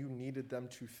and you needed them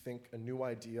to think a new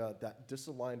idea that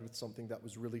disaligned with something that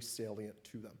was really salient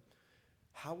to them,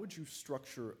 how would you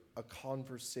structure a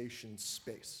conversation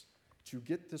space to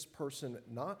get this person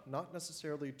not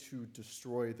necessarily to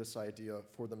destroy this idea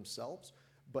for themselves,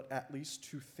 but at least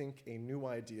to think a new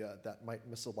idea that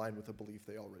might misalign with a belief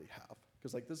they already have?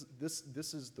 Because like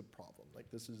this is the problem.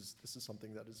 Like this is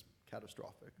something that is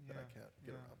catastrophic that I can't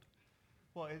get around.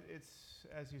 Well, it's,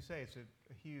 as you say, it's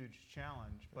a huge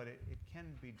challenge, but it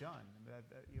can be done.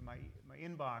 My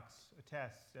inbox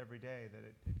attests every day that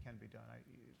it can be done.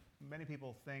 Many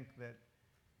people think that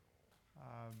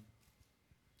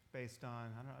based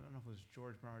on, I don't know if it was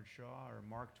George Bernard Shaw or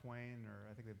Mark Twain, or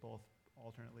I think they've both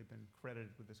alternately been credited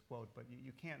with this quote, but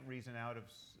you can't reason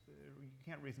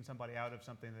somebody out of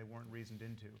something they weren't reasoned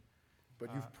into.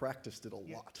 But you've practiced it a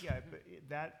lot. Yeah, but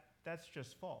that's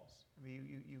just false. I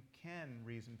mean, you can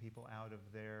reason people out of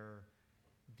their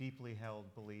deeply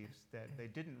held beliefs that they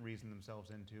didn't reason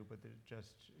themselves into, but they're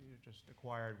just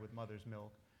acquired with mother's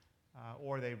milk,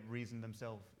 or they reasoned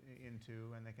themselves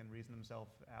into, and they can reason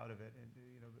themselves out of it,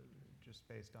 just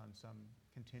based on some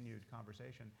continued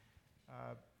conversation.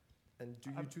 And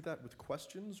do you do that with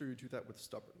questions, or you do that with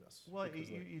stubbornness? Well,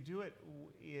 you do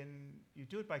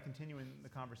it by continuing the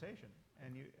conversation,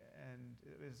 and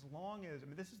as long as,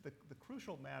 this is the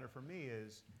crucial matter for me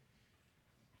is,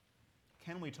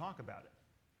 can we talk about it?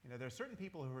 There are certain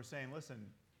people who are saying, listen,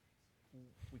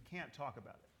 we can't talk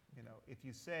about it. If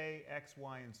you say X,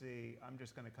 Y, and Z, I'm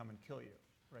just going to come and kill you,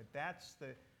 right? That's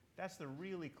the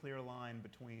really clear line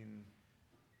between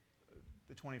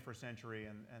the 21st century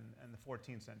and the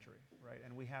 14th century, right?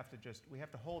 And we have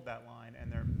to hold that line.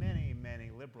 And there are many, many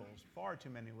liberals, far too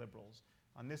many liberals,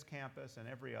 on this campus and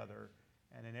every other,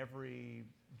 and in every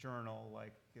journal,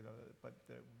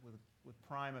 with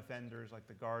prime offenders like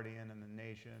The Guardian and The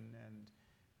Nation and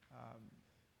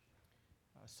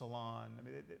Salon.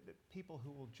 The people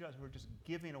who are just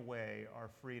giving away our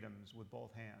freedoms with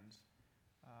both hands,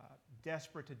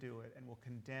 desperate to do it, and will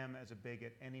condemn as a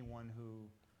bigot anyone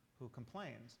who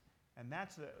complains. And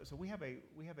so we have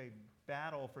a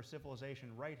battle for civilization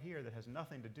right here that has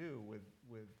nothing to do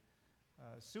with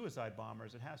suicide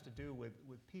bombers. It has to do with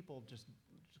people just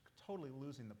totally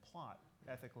losing the plot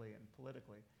ethically and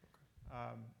politically,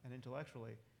 and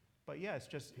intellectually. But yeah, it's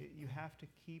just you have to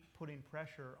keep putting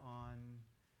pressure on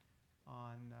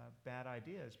bad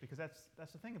ideas, because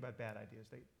that's the thing about bad ideas.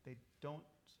 They don't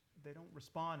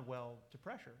respond well to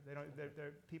pressure.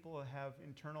 People have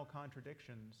internal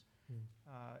contradictions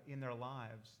in their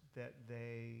lives that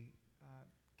they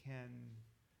can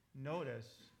notice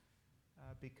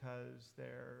because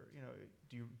they're,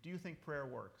 do you think prayer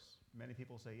works? Many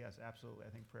people say, yes, absolutely, I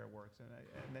think prayer works.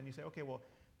 And then you say, okay, well,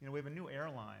 we have a new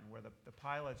airline where the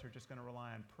pilots are just going to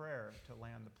rely on prayer to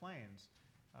land the planes.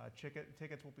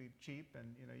 Tickets will be cheap,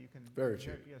 and you can very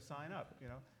cheap. Sign up.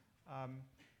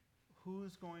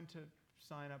 Who's going to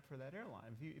sign up for that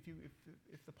airline?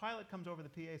 If the pilot comes over the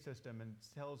PA system and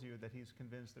tells you that he's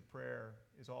convinced that prayer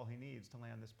is all he needs to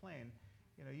land this plane,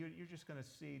 you're just going to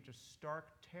see just stark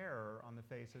terror on the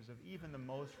faces of even the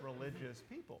most religious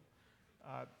people.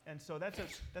 And so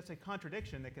that's a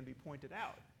contradiction that can be pointed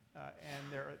out,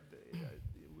 and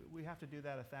we have to do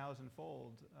that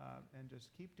 1,000-fold and just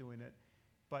keep doing it.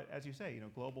 But as you say,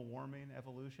 global warming,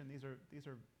 evolution, these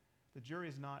are the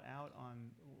jury's not out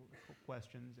on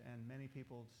questions, and many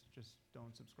people just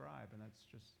don't subscribe, and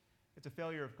it's a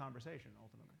failure of conversation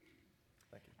ultimately.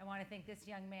 Thank you. I want to thank this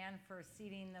young man for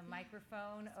ceding the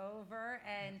microphone over,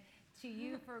 and to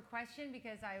you for a question,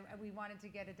 because we wanted to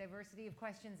get a diversity of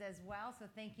questions as well. So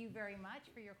thank you very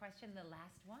much for your question, the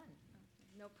last one.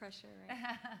 No pressure, right?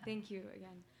 Thank you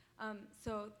again.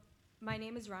 So my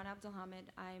name is Rana Abdelhamid.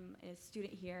 I'm a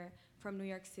student here from New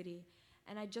York City.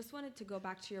 And I just wanted to go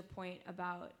back to your point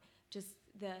about just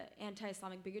the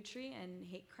anti-Islamic bigotry and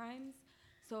hate crimes.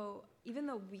 So even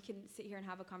though we can sit here and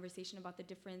have a conversation about the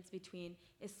difference between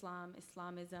Islam,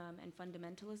 Islamism, and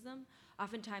fundamentalism,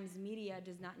 oftentimes media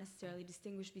does not necessarily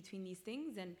distinguish between these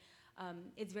things. And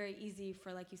it's very easy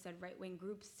for, like you said, right-wing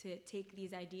groups to take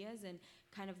these ideas and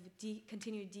kind of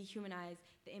continue to dehumanize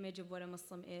the image of what a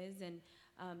Muslim is, and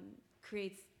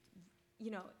creates,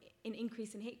 an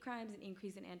increase in hate crimes, an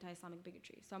increase in anti-Islamic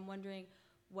bigotry. So I'm wondering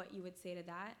what you would say to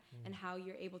that and how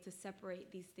you're able to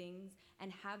separate these things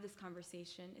and have this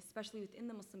conversation, especially within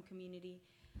the Muslim community,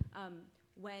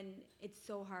 when it's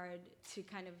so hard to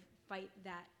kind of fight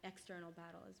that external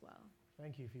battle as well.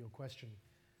 Thank you for your question.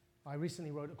 I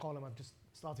recently wrote a column. I've just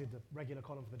started the regular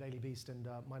column for the Daily Beast, and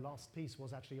my last piece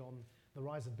was actually on the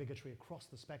rise of bigotry across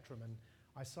the spectrum. And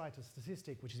I cite a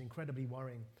statistic which is incredibly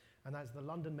worrying, and that's the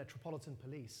London Metropolitan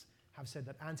Police have said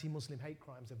that anti-Muslim hate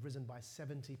crimes have risen by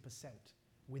 70%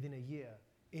 within a year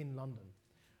in London.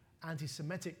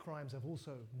 Anti-Semitic crimes have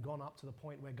also gone up to the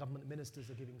point where government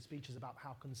ministers are giving speeches about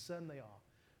how concerned they are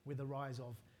with the rise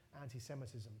of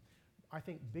anti-Semitism. I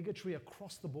think bigotry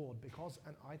across the board, because,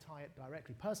 and I tie it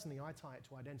directly, personally I tie it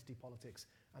to identity politics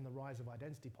and the rise of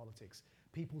identity politics.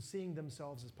 People seeing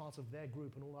themselves as part of their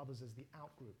group and all others as the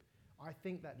out group. I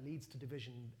think that leads to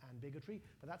division and bigotry,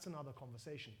 but that's another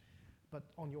conversation. But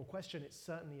on your question, it's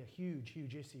certainly a huge,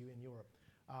 huge issue in Europe.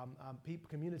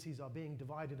 Communities are being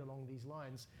divided along these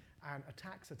lines, and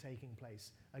attacks are taking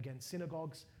place against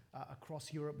synagogues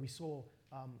across Europe. We saw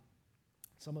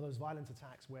some of those violent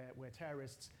attacks where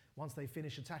terrorists, once they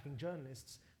finish attacking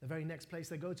journalists, the very next place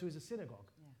they go to is a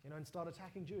synagogue, and start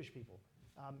attacking Jewish people.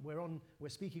 We're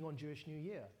speaking on Jewish New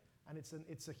Year, and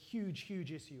it's a huge,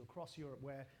 huge issue across Europe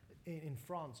where, in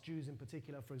France, Jews in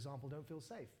particular, for example, don't feel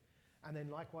safe. And then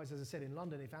likewise, as I said, in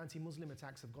London, if anti-Muslim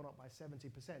attacks have gone up by 70%,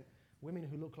 women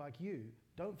who look like you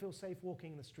don't feel safe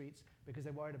walking in the streets because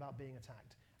they're worried about being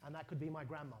attacked. And that could be my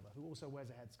grandmother, who also wears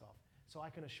a headscarf. So I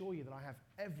can assure you that I have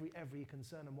every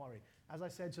concern and worry. As I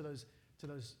said to those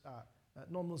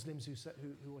non-Muslims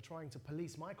who are trying to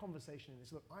police my conversation in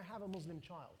this, look, I have a Muslim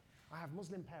child. I have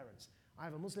Muslim parents. I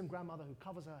have a Muslim grandmother who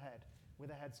covers her head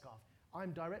with a headscarf.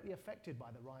 I'm directly affected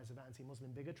by the rise of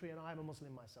anti-Muslim bigotry, and I'm a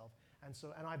Muslim myself. And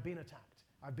I've been attacked.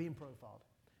 I've been profiled.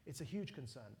 It's a huge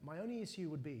concern. My only issue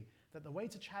would be that the way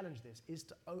to challenge this is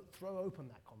to throw open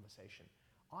that conversation.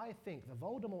 I think the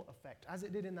Voldemort effect, as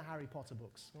it did in the Harry Potter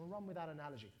books, and we'll run with that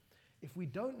analogy, if we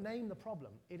don't name the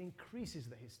problem, it increases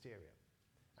the hysteria,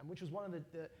 and which was one of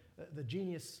the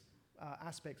genius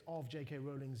aspects of J.K.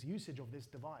 Rowling's usage of this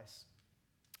device,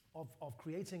 of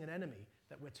creating an enemy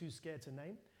that we're too scared to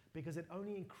name, because it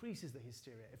only increases the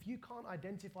hysteria. If you can't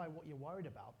identify what you're worried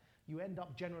about, you end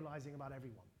up generalizing about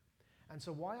everyone. And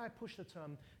so why I push the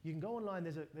term, you can go online,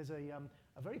 there's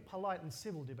a very polite and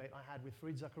civil debate I had with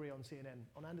Fareed Zakaria on CNN,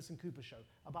 on Anderson Cooper's show,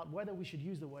 about whether we should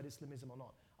use the word Islamism or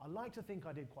not. I like to think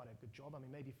I did quite a good job. I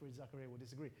mean, maybe Fareed Zakaria will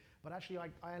disagree. But actually,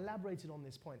 I elaborated on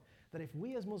this point, that if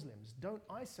we as Muslims don't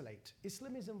isolate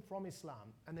Islamism from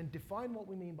Islam and then define what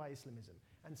we mean by Islamism,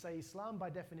 and say Islam by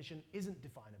definition isn't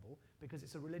definable because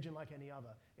it's a religion like any other.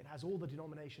 It has all the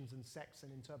denominations and sects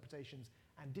and interpretations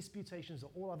and disputations that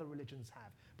all other religions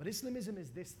have. But Islamism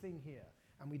is this thing here,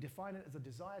 and we define it as a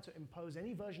desire to impose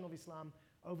any version of Islam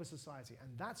over society. And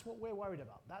that's what we're worried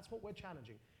about. That's what we're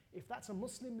challenging. If that's a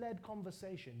Muslim-led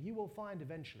conversation, you will find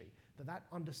eventually that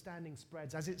understanding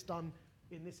spreads, as it's done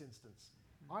in this instance.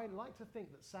 I like to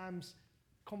think that Sam's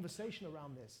conversation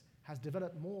around this has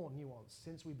developed more nuance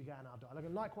since we began our dialogue.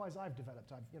 And likewise, I've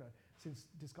developed. Since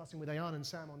discussing with Ayan and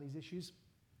Sam on these issues,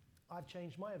 I've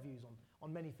changed my views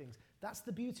on many things. That's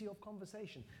the beauty of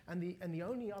conversation. And the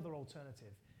only other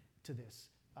alternative to this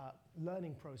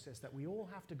learning process that we all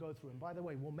have to go through, and by the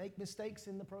way, we'll make mistakes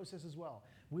in the process as well.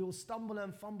 We will stumble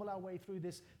and fumble our way through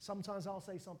this. Sometimes I'll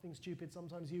say something stupid,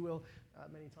 sometimes you will,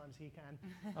 many times he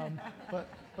can. But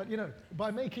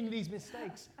by making these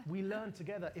mistakes, we learn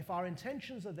together. If our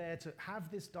intentions are there to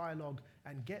have this dialogue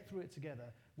and get through it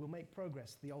together, we'll make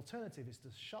progress. The alternative is to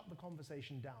shut the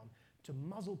conversation down, to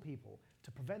muzzle people,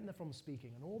 to prevent them from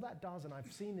speaking. And all that does, and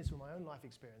I've seen this with my own life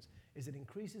experience, is it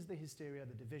increases the hysteria,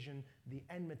 the division, the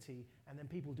enmity, and then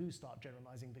people do start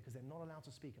generalizing because they're not allowed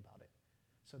to speak about it.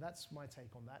 So that's my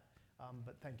take on that,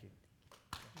 but thank you.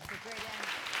 That's a great end.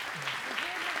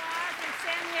 Maajid, Nawaz, and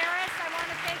Sam Harris, I want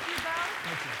to thank you both.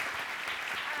 Thank you.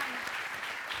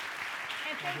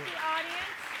 And thank the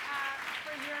audience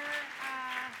for your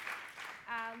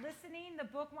listening. The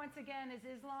book, once again, is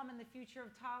Islam and the Future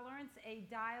of Tolerance, a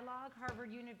Dialogue,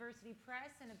 Harvard University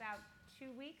Press, in about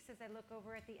 2 weeks, as I look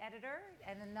over at the editor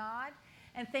and a nod.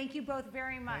 And thank you both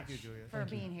very much Thank you, Juliette. for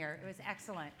being here. It was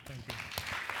excellent. Thank you.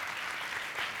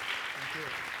 Thank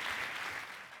you.